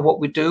part of what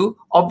we do,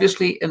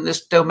 obviously, in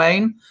this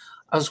domain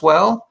as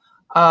well.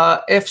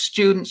 If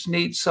students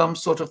need some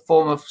sort of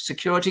form of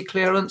security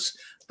clearance,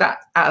 that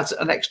adds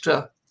an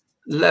extra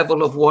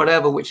level of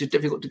whatever, which is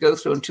difficult to go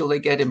through until they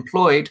get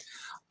employed.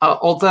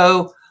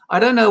 Although I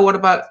don't know what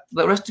about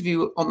the rest of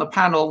you on the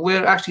panel,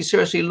 we're actually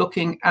seriously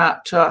looking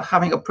at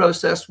having a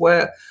process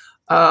where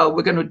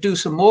we're going to do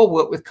some more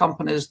work with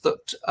companies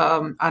that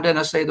and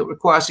NSA that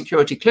require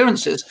security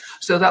clearances.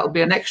 So that will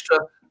be an extra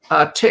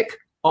tick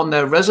on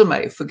their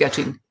resume for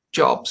getting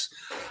jobs.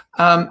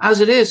 As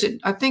it is,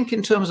 I think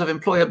in terms of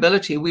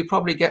employability, we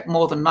probably get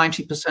more than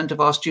 90% of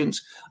our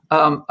students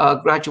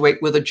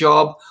graduate with a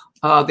job.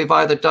 They've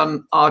either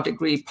done our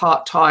degree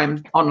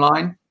part-time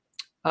online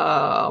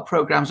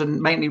programs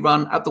and mainly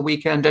run at the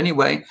weekend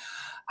anyway.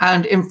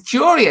 And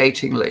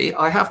infuriatingly,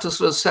 I have to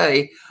sort of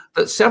say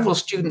that several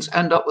students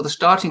end up with a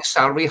starting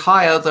salary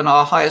higher than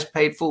our highest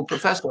paid full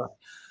professor.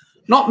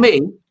 Not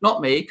me,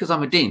 because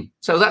I'm a dean,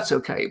 so that's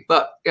okay.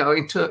 But you know,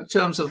 in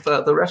terms of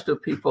the rest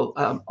of people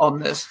on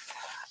this,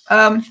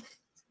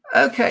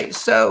 okay.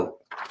 So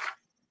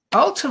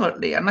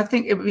ultimately, and I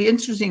think it would be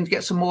interesting to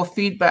get some more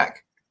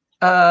feedback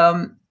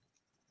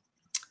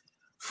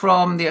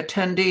from the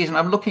attendees. And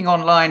I'm looking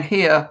online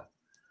here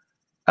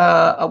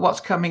at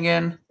what's coming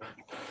in.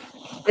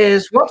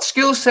 Is what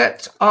skill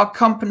sets are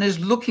companies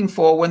looking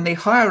for when they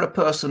hire a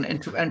person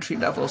into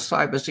entry-level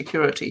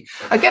cybersecurity?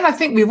 Again, I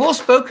think we've all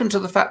spoken to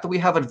the fact that we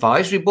have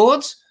advisory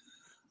boards,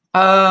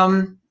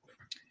 and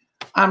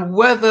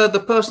whether the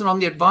person on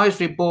the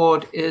advisory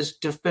board is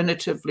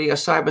definitively a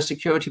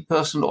cybersecurity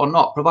person or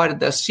not, provided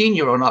they're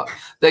senior or not,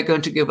 they're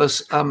going to give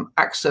us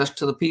access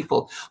to the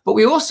people. But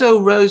we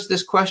also raised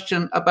this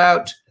question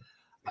about,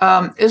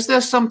 is there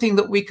something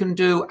that we can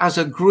do as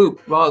a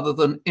group rather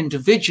than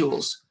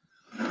individuals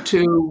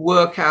to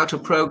work out a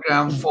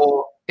program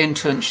for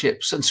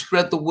internships and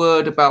spread the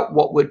word about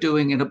what we're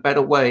doing in a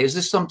better way? Is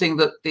this something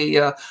that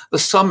the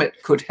summit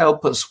could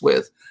help us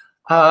with?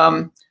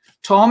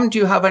 Tom, do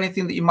you have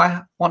anything that you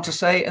might want to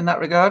say in that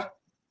regard?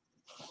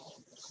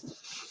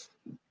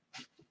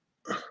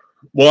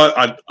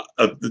 Well,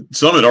 the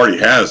summit already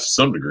has to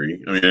some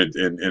degree. I mean,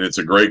 and it's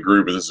a great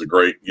group, and this is a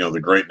great, the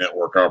great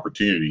network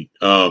opportunity.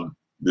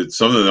 It's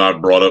something that I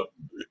brought up,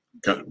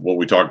 kind of what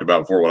we talked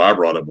about before, what I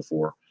brought up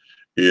before,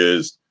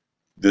 is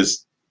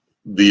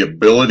the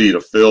ability to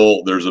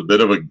fill. There's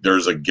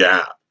a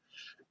gap,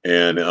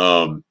 and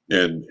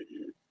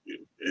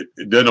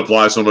it doesn't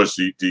apply so much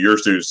to your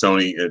students,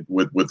 Tony,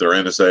 with their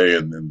NSA,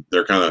 and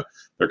they're kind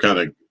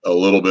of a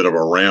little bit of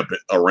a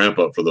ramp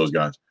up for those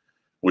guys,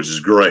 which is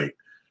great.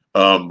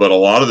 But a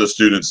lot of the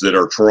students that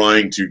are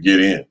trying to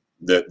get in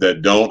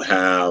that don't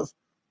have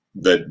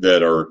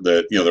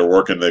they're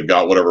working, they've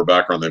got whatever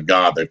background they've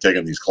got, they've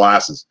taken these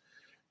classes,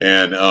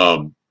 and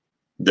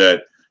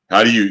that.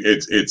 How do you,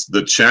 it's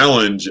the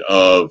challenge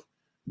of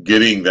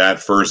getting that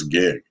first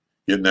gig,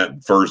 getting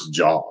that first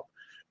job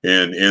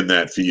in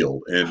that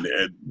field. And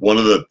one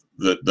of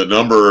the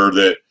number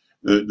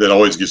that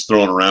always gets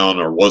thrown around,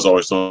 or was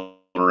always thrown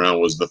around,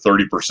 was the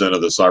 30%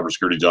 of the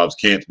cybersecurity jobs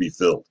can't be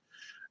filled,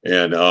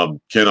 and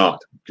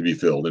cannot be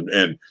filled.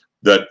 And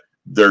that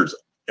there's,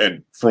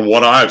 and from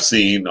what I've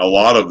seen, a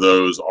lot of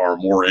those are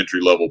more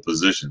entry-level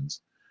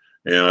positions.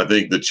 And I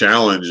think the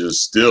challenge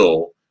is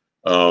still,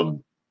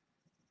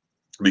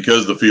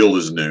 because the field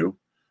is new,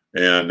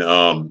 and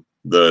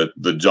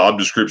the job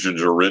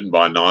descriptions are written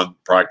by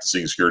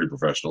non-practicing security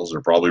professionals.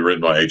 They're probably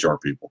written by HR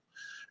people,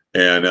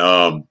 and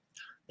the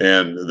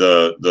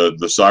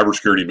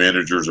cybersecurity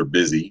managers are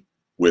busy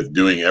with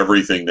doing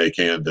everything they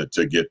can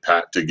to get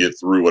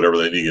through whatever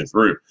they need to get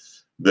through.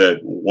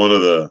 That one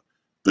of the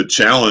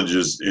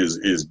challenges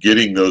is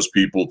getting those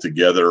people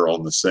together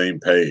on the same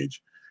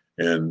page.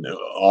 And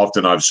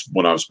often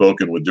when I've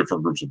spoken with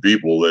different groups of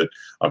people, that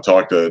I've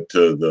talked to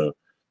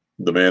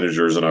the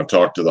managers, and I've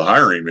talked to the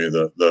hiring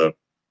the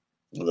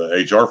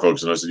HR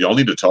folks, and I said, y'all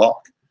need to talk.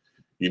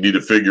 You need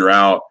to figure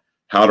out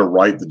how to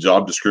write the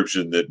job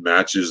description that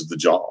matches the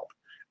job,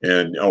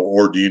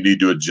 or do you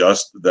need to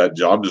adjust that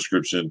job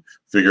description,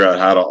 figure out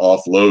how to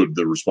offload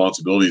the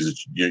responsibilities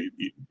that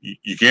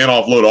you can't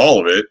offload all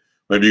of it.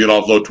 Maybe you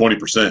can offload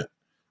 20%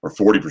 or 40%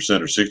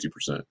 or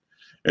 60%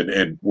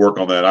 and work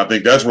on that. I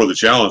think that's where the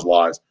challenge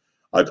lies.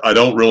 I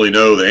don't really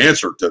know the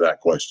answer to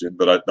that question,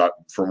 but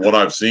from what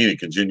I've seen and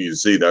continue to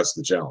see, that's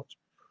the challenge.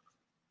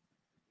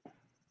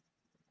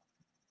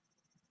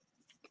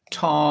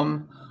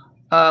 Tom,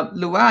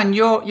 Louanne,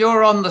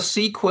 you're on the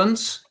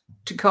sequence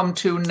to come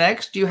to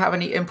next. Do you have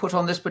any input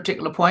on this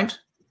particular point?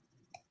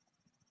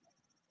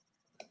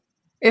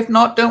 If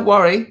not, don't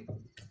worry.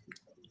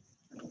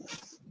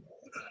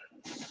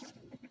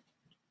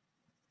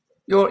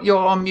 You're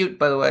on mute,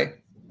 by the way.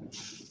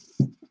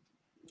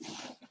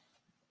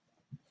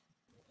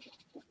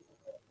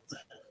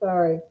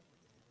 Sorry.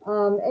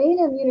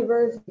 A&M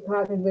University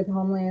partnered with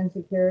Homeland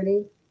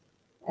Security,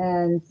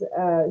 and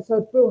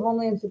so through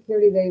Homeland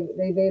Security,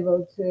 they've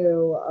able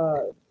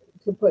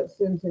to put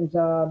students in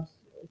jobs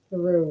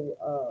through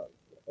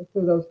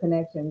those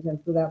connections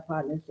and through that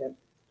partnership.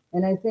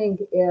 And I think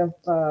if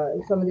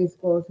some of these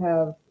schools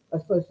have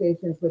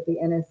associations with the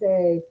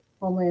NSA,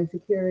 Homeland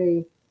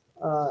Security,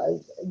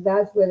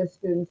 that's where the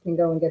students can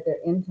go and get their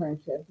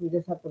internships. We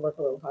just have to work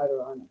a little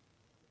harder on it.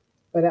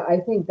 But I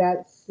think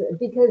that's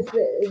because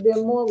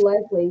they're more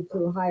likely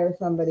to hire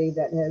somebody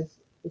that has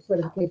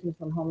certifications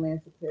from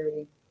Homeland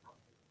Security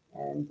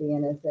and the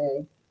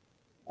NSA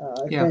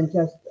than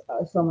just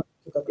someone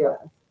who took a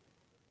class.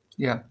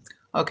 Yeah.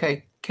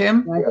 Okay.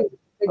 Kim? And I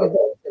think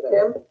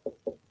Kim?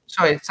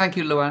 Sorry. Thank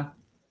you, Louanne.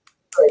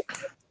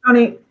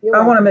 Tony,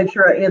 I want to make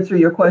sure I answer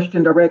your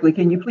question directly.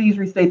 Can you please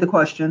restate the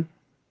question?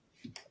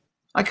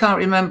 I can't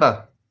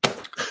remember.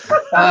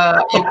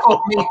 You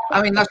caught me.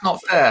 I mean, that's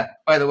not fair,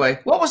 by the way.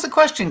 What was the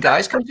question,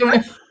 guys? Come to me.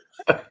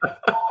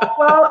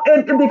 Well,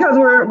 and because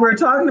we're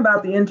talking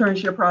about the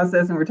internship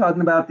process and we're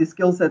talking about the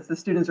skill sets the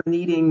students are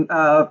needing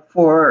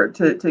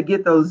to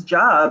get those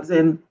jobs,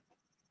 and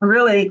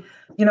really,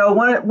 you know,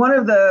 one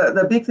of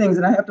the big things,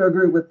 and I have to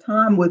agree with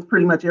Tom with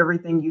pretty much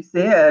everything you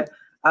said.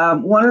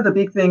 One of the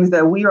big things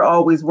that we are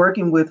always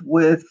working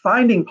with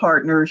finding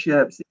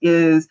partnerships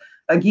is,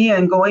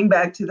 again, going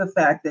back to the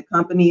fact that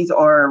companies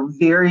are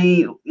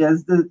very,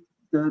 as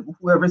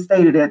whoever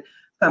stated it,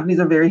 companies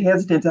are very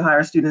hesitant to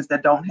hire students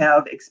that don't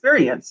have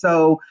experience.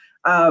 So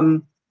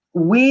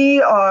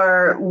we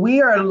are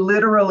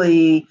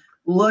literally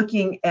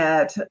looking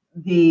at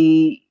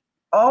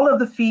all of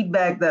the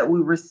feedback that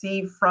we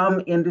receive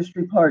from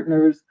industry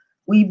partners.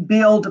 We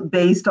build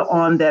based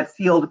on that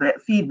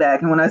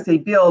feedback. And when I say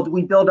build,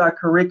 we build our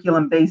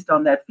curriculum based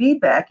on that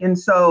feedback. And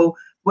so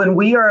when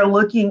we are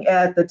looking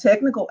at the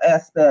technical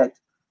aspect,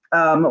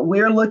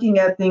 we're looking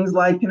at things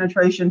like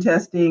penetration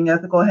testing,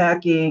 ethical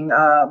hacking,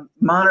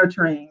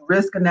 monitoring,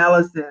 risk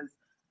analysis,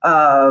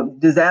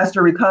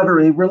 disaster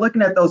recovery. We're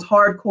looking at those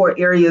hardcore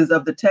areas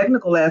of the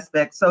technical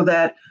aspect so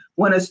that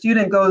when a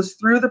student goes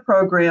through the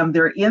program,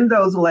 they're in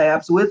those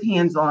labs with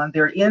hands-on,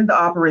 they're in the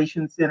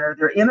operations center,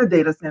 they're in a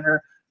data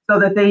center, so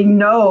that they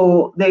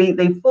know,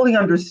 they fully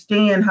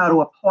understand how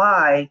to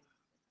apply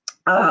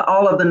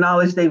all of the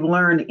knowledge they've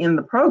learned in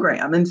the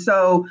program. And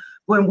so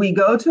when we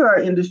go to our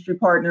industry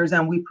partners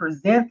and we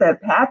present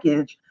that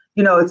package,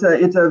 you know, it's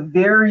a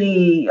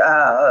very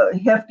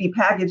hefty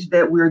package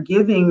that we're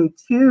giving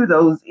to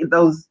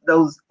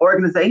those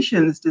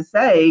organizations to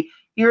say,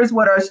 here's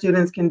what our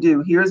students can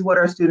do. Here's what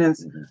our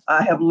students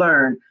have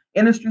learned.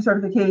 Industry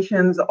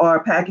certifications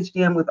are packaged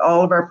in with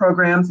all of our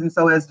programs. And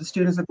so as the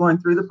students are going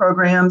through the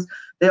programs,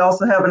 they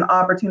also have an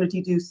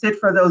opportunity to sit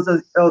for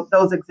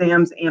those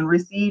exams and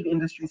receive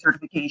industry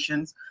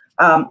certifications.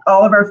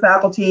 All of our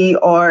faculty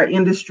are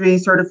industry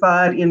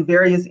certified in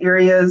various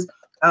areas.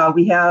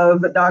 We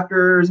have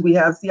doctors, we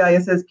have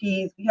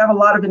CISSPs, we have a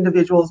lot of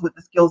individuals with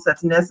the skill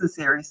sets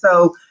necessary.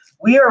 So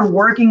we are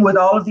working with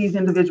all of these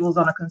individuals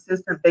on a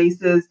consistent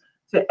basis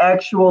to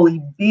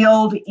actually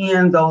build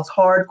in those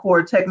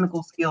hardcore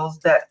technical skills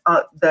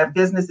that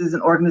businesses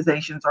and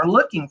organizations are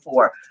looking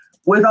for.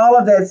 With all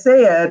of that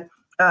said,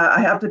 I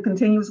have to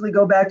continuously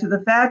go back to the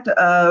fact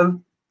of,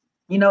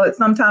 you know, it's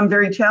sometimes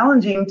very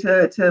challenging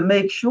to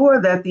make sure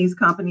that these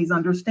companies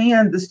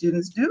understand the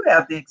students do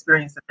have the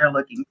experience that they're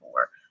looking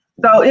for.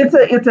 So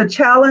it's a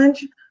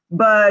challenge,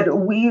 but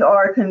we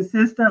are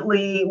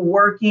consistently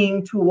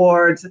working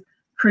towards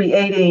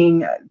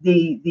creating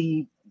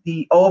the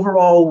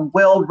overall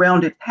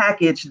well-rounded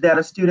package that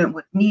a student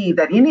would need,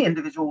 that any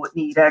individual would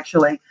need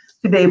actually,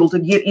 to be able to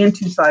get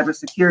into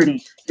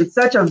cybersecurity. It's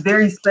such a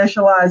very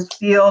specialized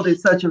field.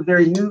 It's such a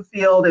very new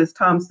field. As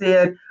Tom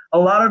said, a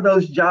lot of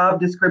those job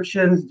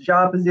descriptions,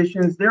 job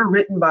positions, they're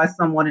written by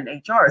someone in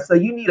HR. So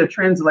you need a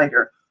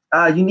translator.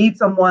 You need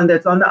someone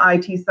that's on the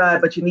IT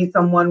side, but you need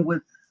someone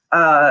with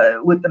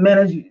the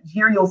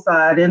managerial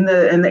side and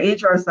the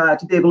HR side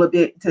to be able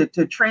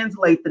to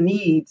translate the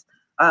needs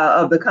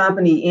of the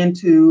company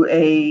into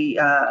a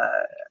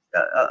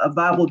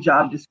viable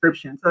job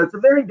description. So it's a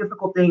very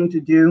difficult thing to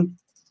do.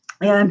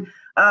 And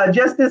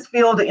just this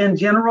field in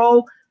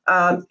general,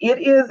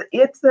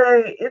 it's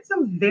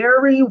a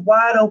very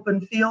wide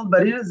open field,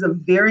 but it is a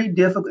very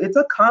difficult, it's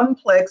a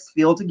complex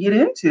field to get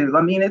into.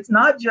 I mean, it's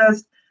not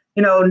just,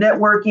 you know,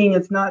 networking,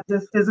 it's not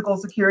just physical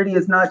security,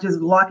 it's not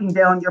just locking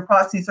down your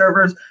proxy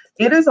servers.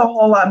 It is a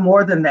whole lot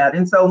more than that.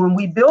 And so when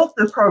we built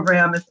the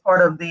program as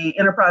part of the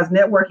enterprise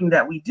networking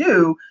that we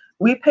do,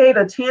 we paid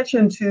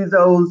attention to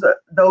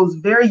those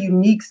very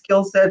unique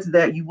skill sets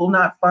that you will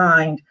not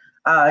find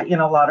in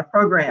a lot of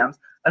programs.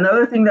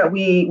 Another thing that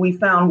we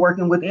found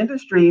working with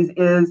industries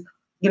is,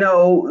 you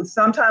know,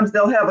 sometimes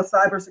they'll have a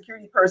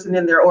cybersecurity person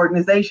in their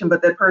organization,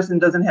 but that person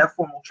doesn't have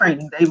formal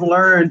training. They've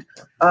learned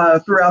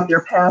throughout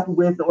their path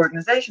with the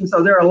organization.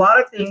 So there are a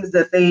lot of things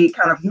that they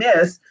kind of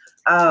miss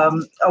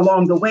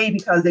along the way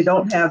because they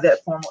don't have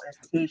that formal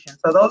education.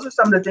 So those are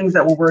some of the things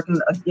that we're working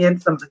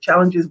against, some of the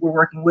challenges we're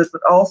working with,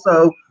 but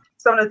also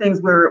some of the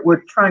things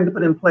we're trying to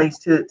put in place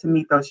to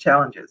meet those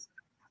challenges.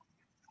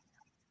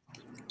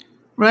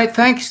 Right,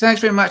 thanks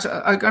very much.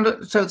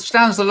 So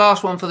Stan's the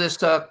last one for this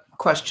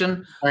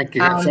question. Thank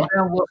you. And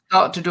then we'll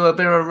start to do a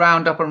bit of a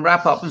roundup and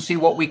wrap up and see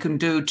what we can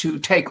do to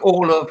take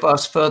all of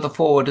us further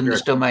forward in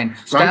this domain.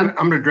 So I'm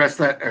going to address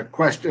that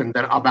question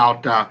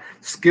about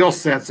skill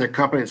sets that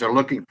companies are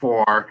looking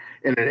for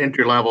in an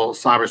entry-level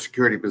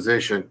cybersecurity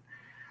position.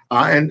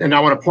 And I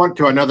want to point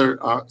to another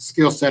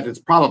skill set that's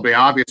probably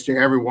obvious to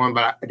everyone,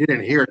 but I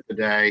didn't hear it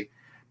today.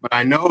 But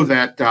I know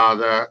that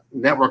the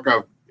network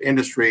of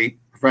industry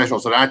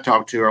professionals that I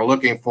talk to are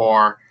looking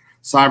for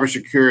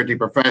cybersecurity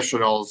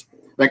professionals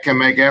that can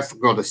make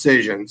ethical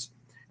decisions.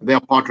 They'll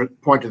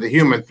point to the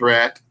human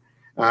threat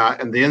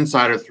and the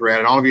insider threat,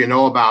 and all of you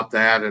know about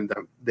that, and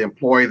the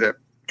employee that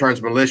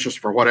turns malicious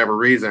for whatever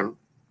reason.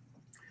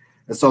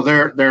 And so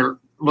they're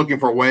looking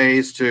for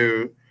ways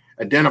to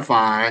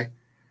identify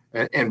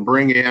and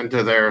bring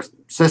into their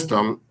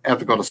system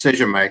ethical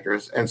decision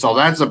makers. And so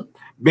that's a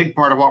big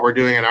part of what we're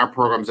doing in our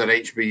programs at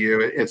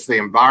HBU. It's the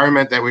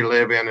environment that we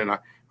live in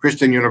a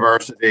Christian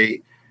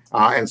university.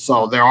 And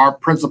so there are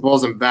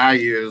principles and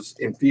values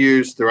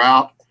infused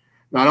throughout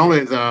not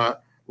only the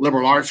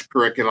liberal arts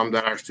curriculum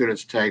that our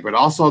students take, but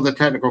also the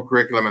technical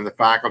curriculum and the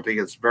faculty.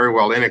 It's very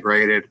well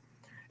integrated.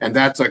 And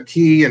that's a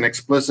key and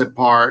explicit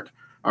part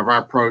of our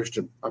approach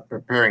to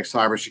preparing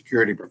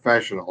cybersecurity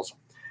professionals.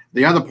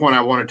 The other point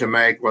I wanted to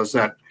make was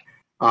that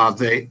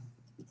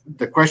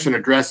the question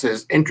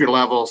addresses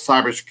entry-level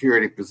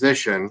cybersecurity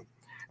position.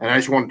 And I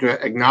just wanted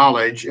to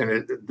acknowledge,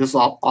 and this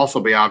will also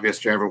be obvious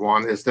to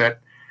everyone, is that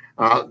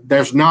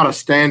there's not a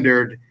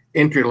standard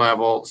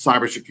entry-level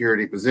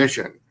cybersecurity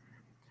position.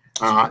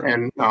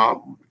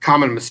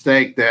 Common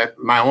mistake that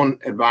my own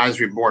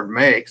advisory board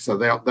makes, so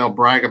they'll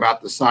brag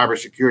about the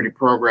cybersecurity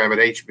program at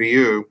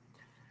HBU,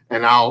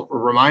 and I'll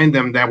remind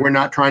them that we're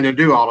not trying to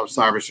do all of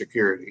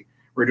cybersecurity.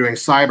 We're doing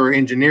cyber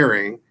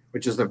engineering,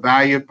 which is the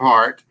valued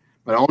part,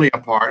 but only a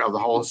part of the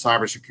whole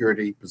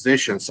cybersecurity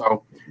position.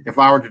 So if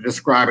I were to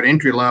describe an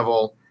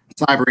entry-level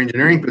cyber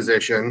engineering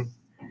position,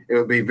 it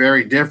would be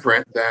very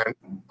different than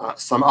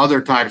some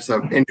other types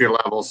of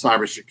entry-level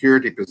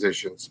cybersecurity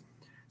positions.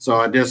 So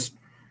I just,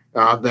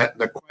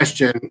 the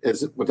question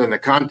is within the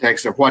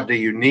context of what do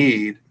you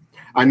need?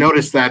 I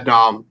noticed that,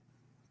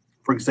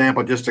 for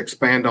example, just to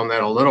expand on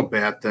that a little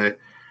bit, the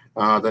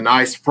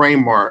NICE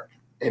framework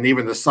and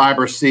even the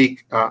CyberSeek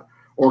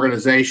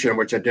organization,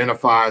 which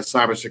identifies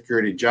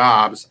cybersecurity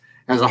jobs,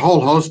 has a whole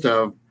host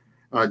of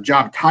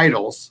job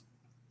titles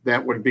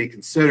that would be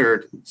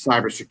considered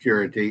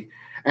cybersecurity.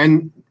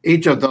 And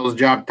each of those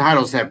job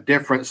titles have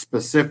different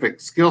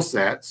specific skill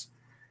sets.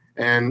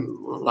 And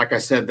like I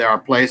said, there are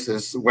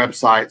places,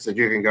 websites that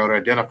you can go to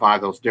identify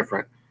those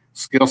different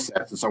skill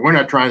sets. And so we're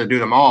not trying to do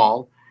them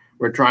all.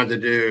 We're trying to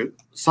do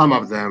some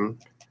of them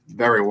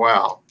very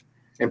well.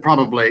 And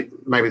probably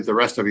maybe the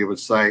rest of you would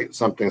say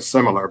something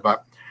similar,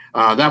 but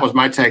that was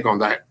my take on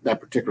that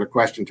particular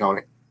question,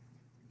 Tony.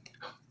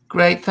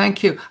 Great,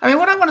 thank you. I mean,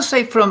 what I want to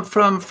say from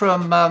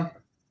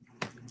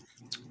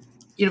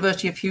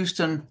University of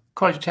Houston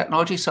College of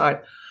Technology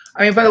side,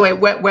 I mean, by the way,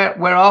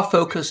 where our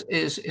focus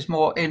is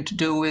more in to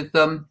do with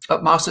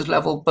at master's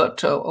level,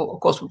 but of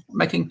course, we're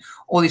making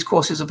all these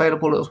courses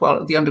available as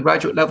well at the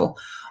undergraduate level.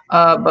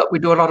 But we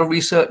do a lot of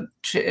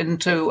research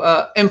into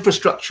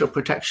infrastructure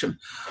protection.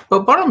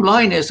 But bottom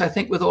line is, I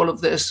think with all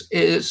of this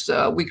is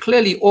we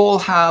clearly all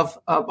have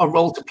a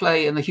role to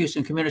play in the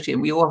Houston community,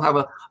 and we all have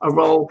a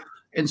role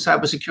in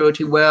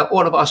cybersecurity where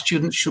all of our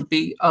students should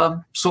be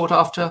sought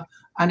after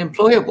and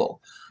employable.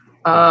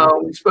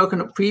 We've spoken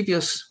at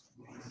previous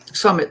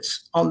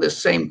summits on this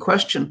same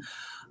question,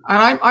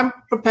 and I'm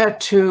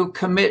prepared to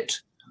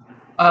commit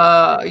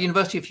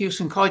University of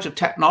Houston College of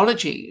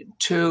Technology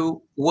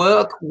to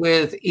work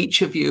with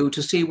each of you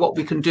to see what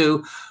we can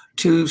do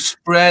to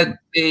spread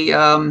the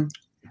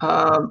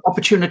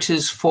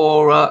opportunities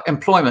for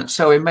employment.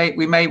 So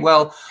we may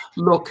well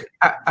look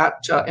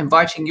at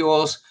inviting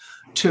yours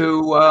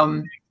to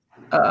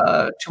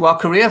our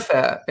career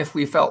fair if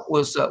we felt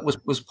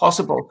was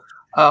possible.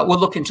 We'll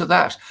look into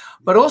that.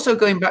 But also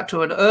going back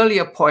to an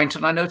earlier point,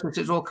 and I noticed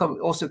it's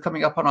also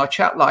coming up on our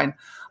chat line,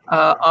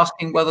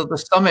 asking whether the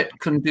summit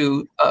can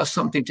do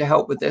something to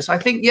help with this. I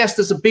think, yes,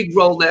 there's a big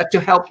role there to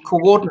help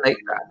coordinate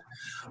that.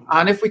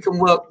 And if we can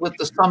work with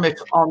the summit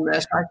on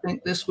this, I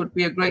think this would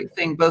be a great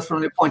thing, both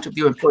from the point of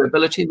view of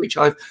employability, which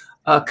I've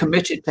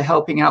committed to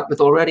helping out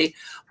with already,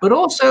 but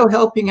also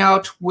helping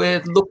out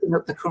with looking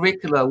at the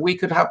curricula. We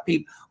could have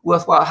people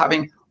worthwhile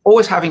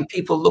always having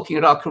people looking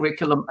at our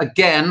curriculum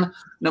again,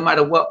 no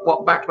matter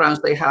what backgrounds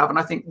they have. And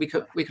I think we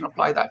can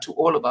apply that to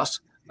all of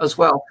us as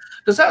well.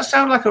 Does that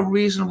sound like a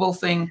reasonable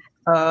thing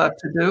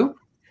to do?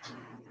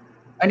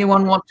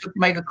 Anyone want to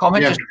make a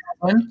comment? Yeah. Just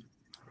in?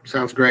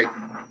 Sounds great.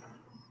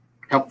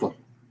 Helpful.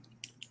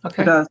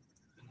 Okay. It does.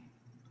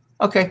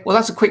 Okay. Well,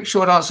 that's a quick,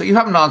 short answer. You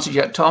haven't answered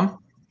yet, Tom.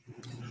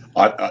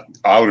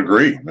 I would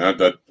agree, man.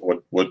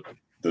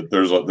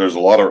 There's a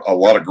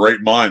lot of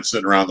great minds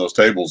sitting around those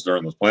tables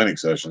during those planning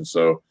sessions.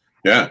 So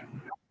yeah,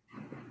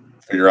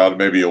 figure out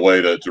maybe a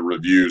way to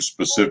review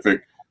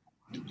specific,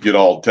 get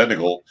all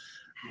technical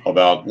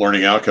about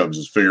learning outcomes,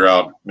 is figure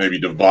out, maybe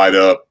divide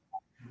up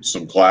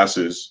some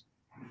classes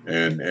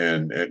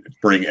and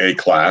bring a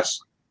class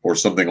or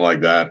something like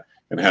that,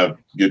 and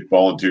get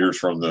volunteers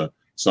from the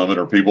summit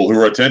or people who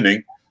are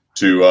attending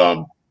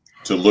to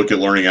look at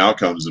learning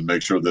outcomes and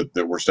make sure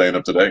that we're staying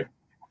up to date.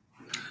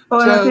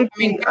 Well, So, I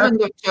mean, given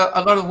that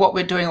a lot of what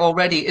we're doing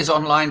already is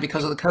online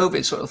because of the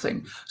COVID sort of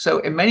thing. So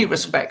in many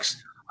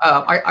respects,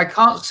 I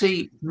can't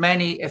see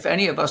many, if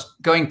any of us,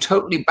 going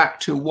totally back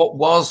to what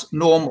was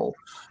normal.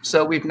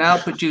 So we've now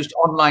produced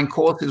online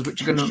courses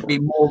which are going to be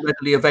more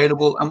readily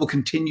available, and will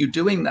continue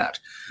doing that.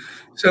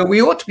 So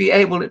we ought to be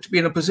able to be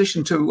in a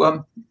position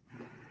to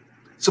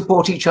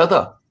support each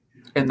other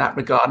in that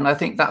regard. And I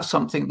think that's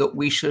something that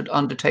we should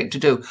undertake to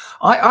do.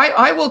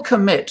 I will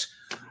commit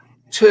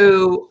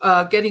to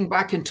getting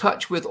back in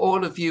touch with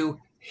all of you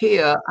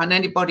here and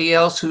anybody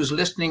else who's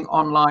listening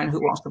online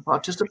who wants to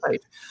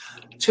participate,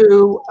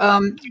 to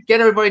get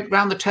everybody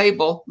around the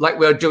table, like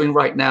we're doing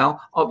right now,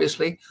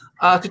 obviously,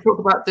 to talk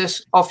about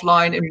this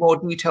offline in more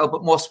detail,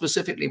 but more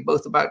specifically,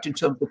 both about in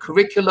terms of the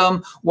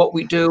curriculum, what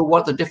we do,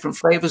 what are the different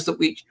flavors that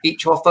we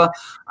each offer.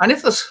 And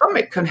if the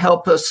summit can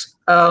help us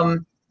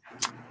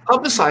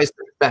publicize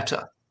this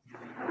better,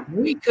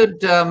 we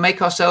could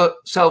make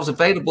ourselves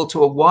available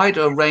to a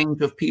wider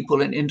range of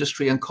people in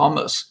industry and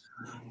commerce,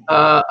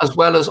 as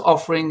well as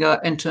offering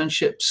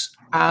internships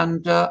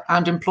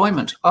and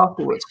employment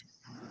afterwards.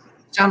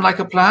 Sound like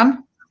a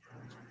plan?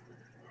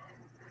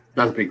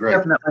 That'd be great.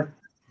 Definitely.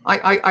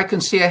 I can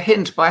see a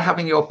hint by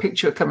having your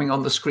picture coming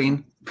on the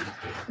screen.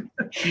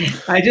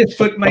 I just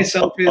put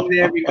myself in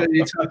there because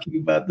you're talking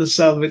about the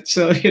summit.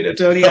 So,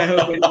 Tony, I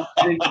hope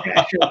I didn't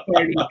crash your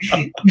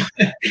party.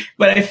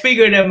 But I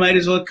figured I might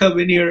as well come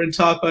in here and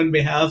talk on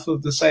behalf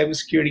of the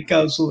Cybersecurity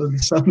Council and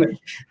the summit.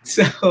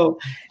 So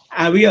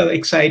we are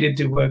excited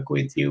to work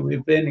with you.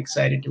 We've been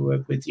excited to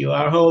work with you.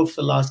 Our whole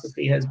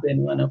philosophy has been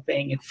one of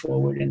paying it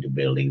forward into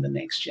building the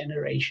next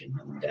generation.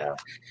 And,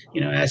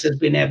 as has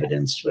been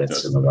evidenced with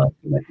some of our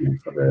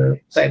commitment for the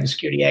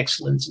cybersecurity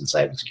excellence and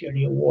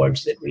cybersecurity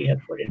awards that we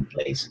have put in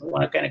place. We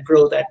want to kind of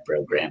grow that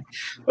program.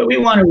 But we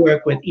want to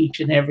work with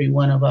each and every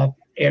one of our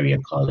area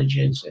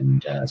colleges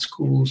and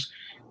schools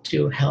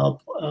to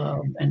help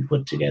and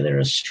put together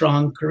a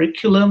strong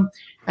curriculum,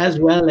 as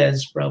well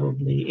as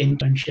probably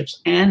internships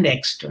and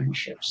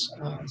externships.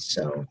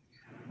 So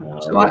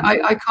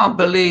I can't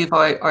believe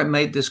I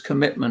made this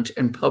commitment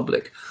in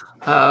public,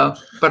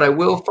 but I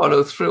will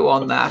follow through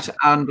on that,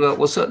 and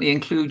we'll certainly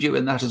include you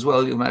in that as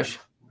well, Umesh.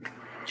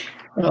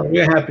 Well,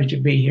 we're happy to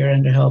be here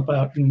and to help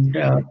out, and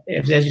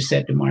as you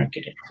said, to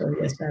market it. So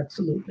yes,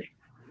 absolutely.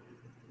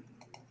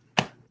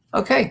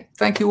 Okay,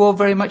 thank you all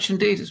very much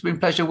indeed. It's been a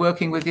pleasure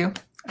working with you,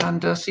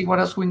 and see what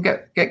else we can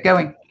get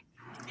going.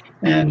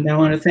 And I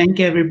want to thank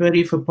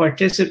everybody for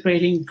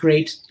participating.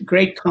 Great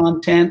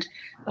content.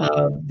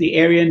 The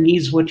area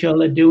needs what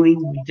y'all are doing.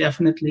 We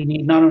definitely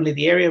need not only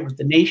the area, but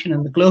the nation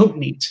and the globe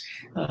needs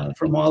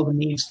from all the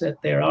needs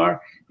that there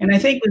are. And I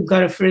think we've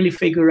got to really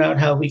figure out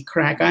how we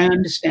crack. I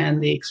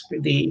understand the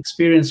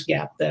experience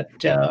gap that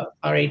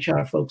our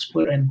HR folks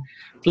put in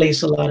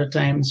place a lot of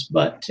times,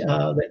 but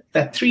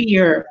that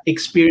 3-year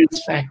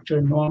experience factor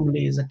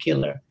normally is a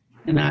killer.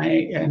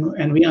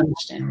 And we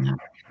understand that.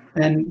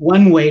 And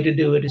one way to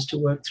do it is to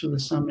work through the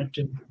summit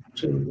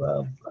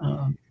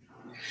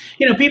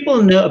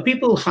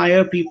people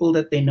hire people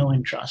that they know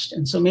and trust.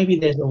 And so maybe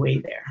there's a way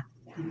there.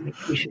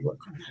 We should work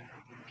on that.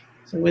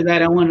 So with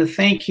that, I want to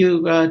thank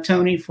you,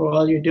 Tony, for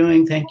all you're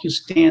doing. Thank you,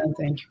 Stan.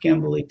 Thank you,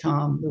 Kimberly,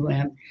 Tom,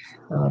 Louanne.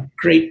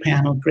 Great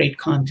panel, great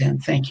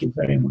content. Thank you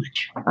very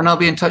much. And I'll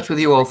be in touch with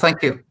you all.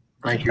 Thank you.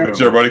 Thank you.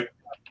 Thanks, everybody.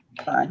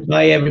 Bye.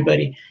 Bye,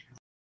 everybody.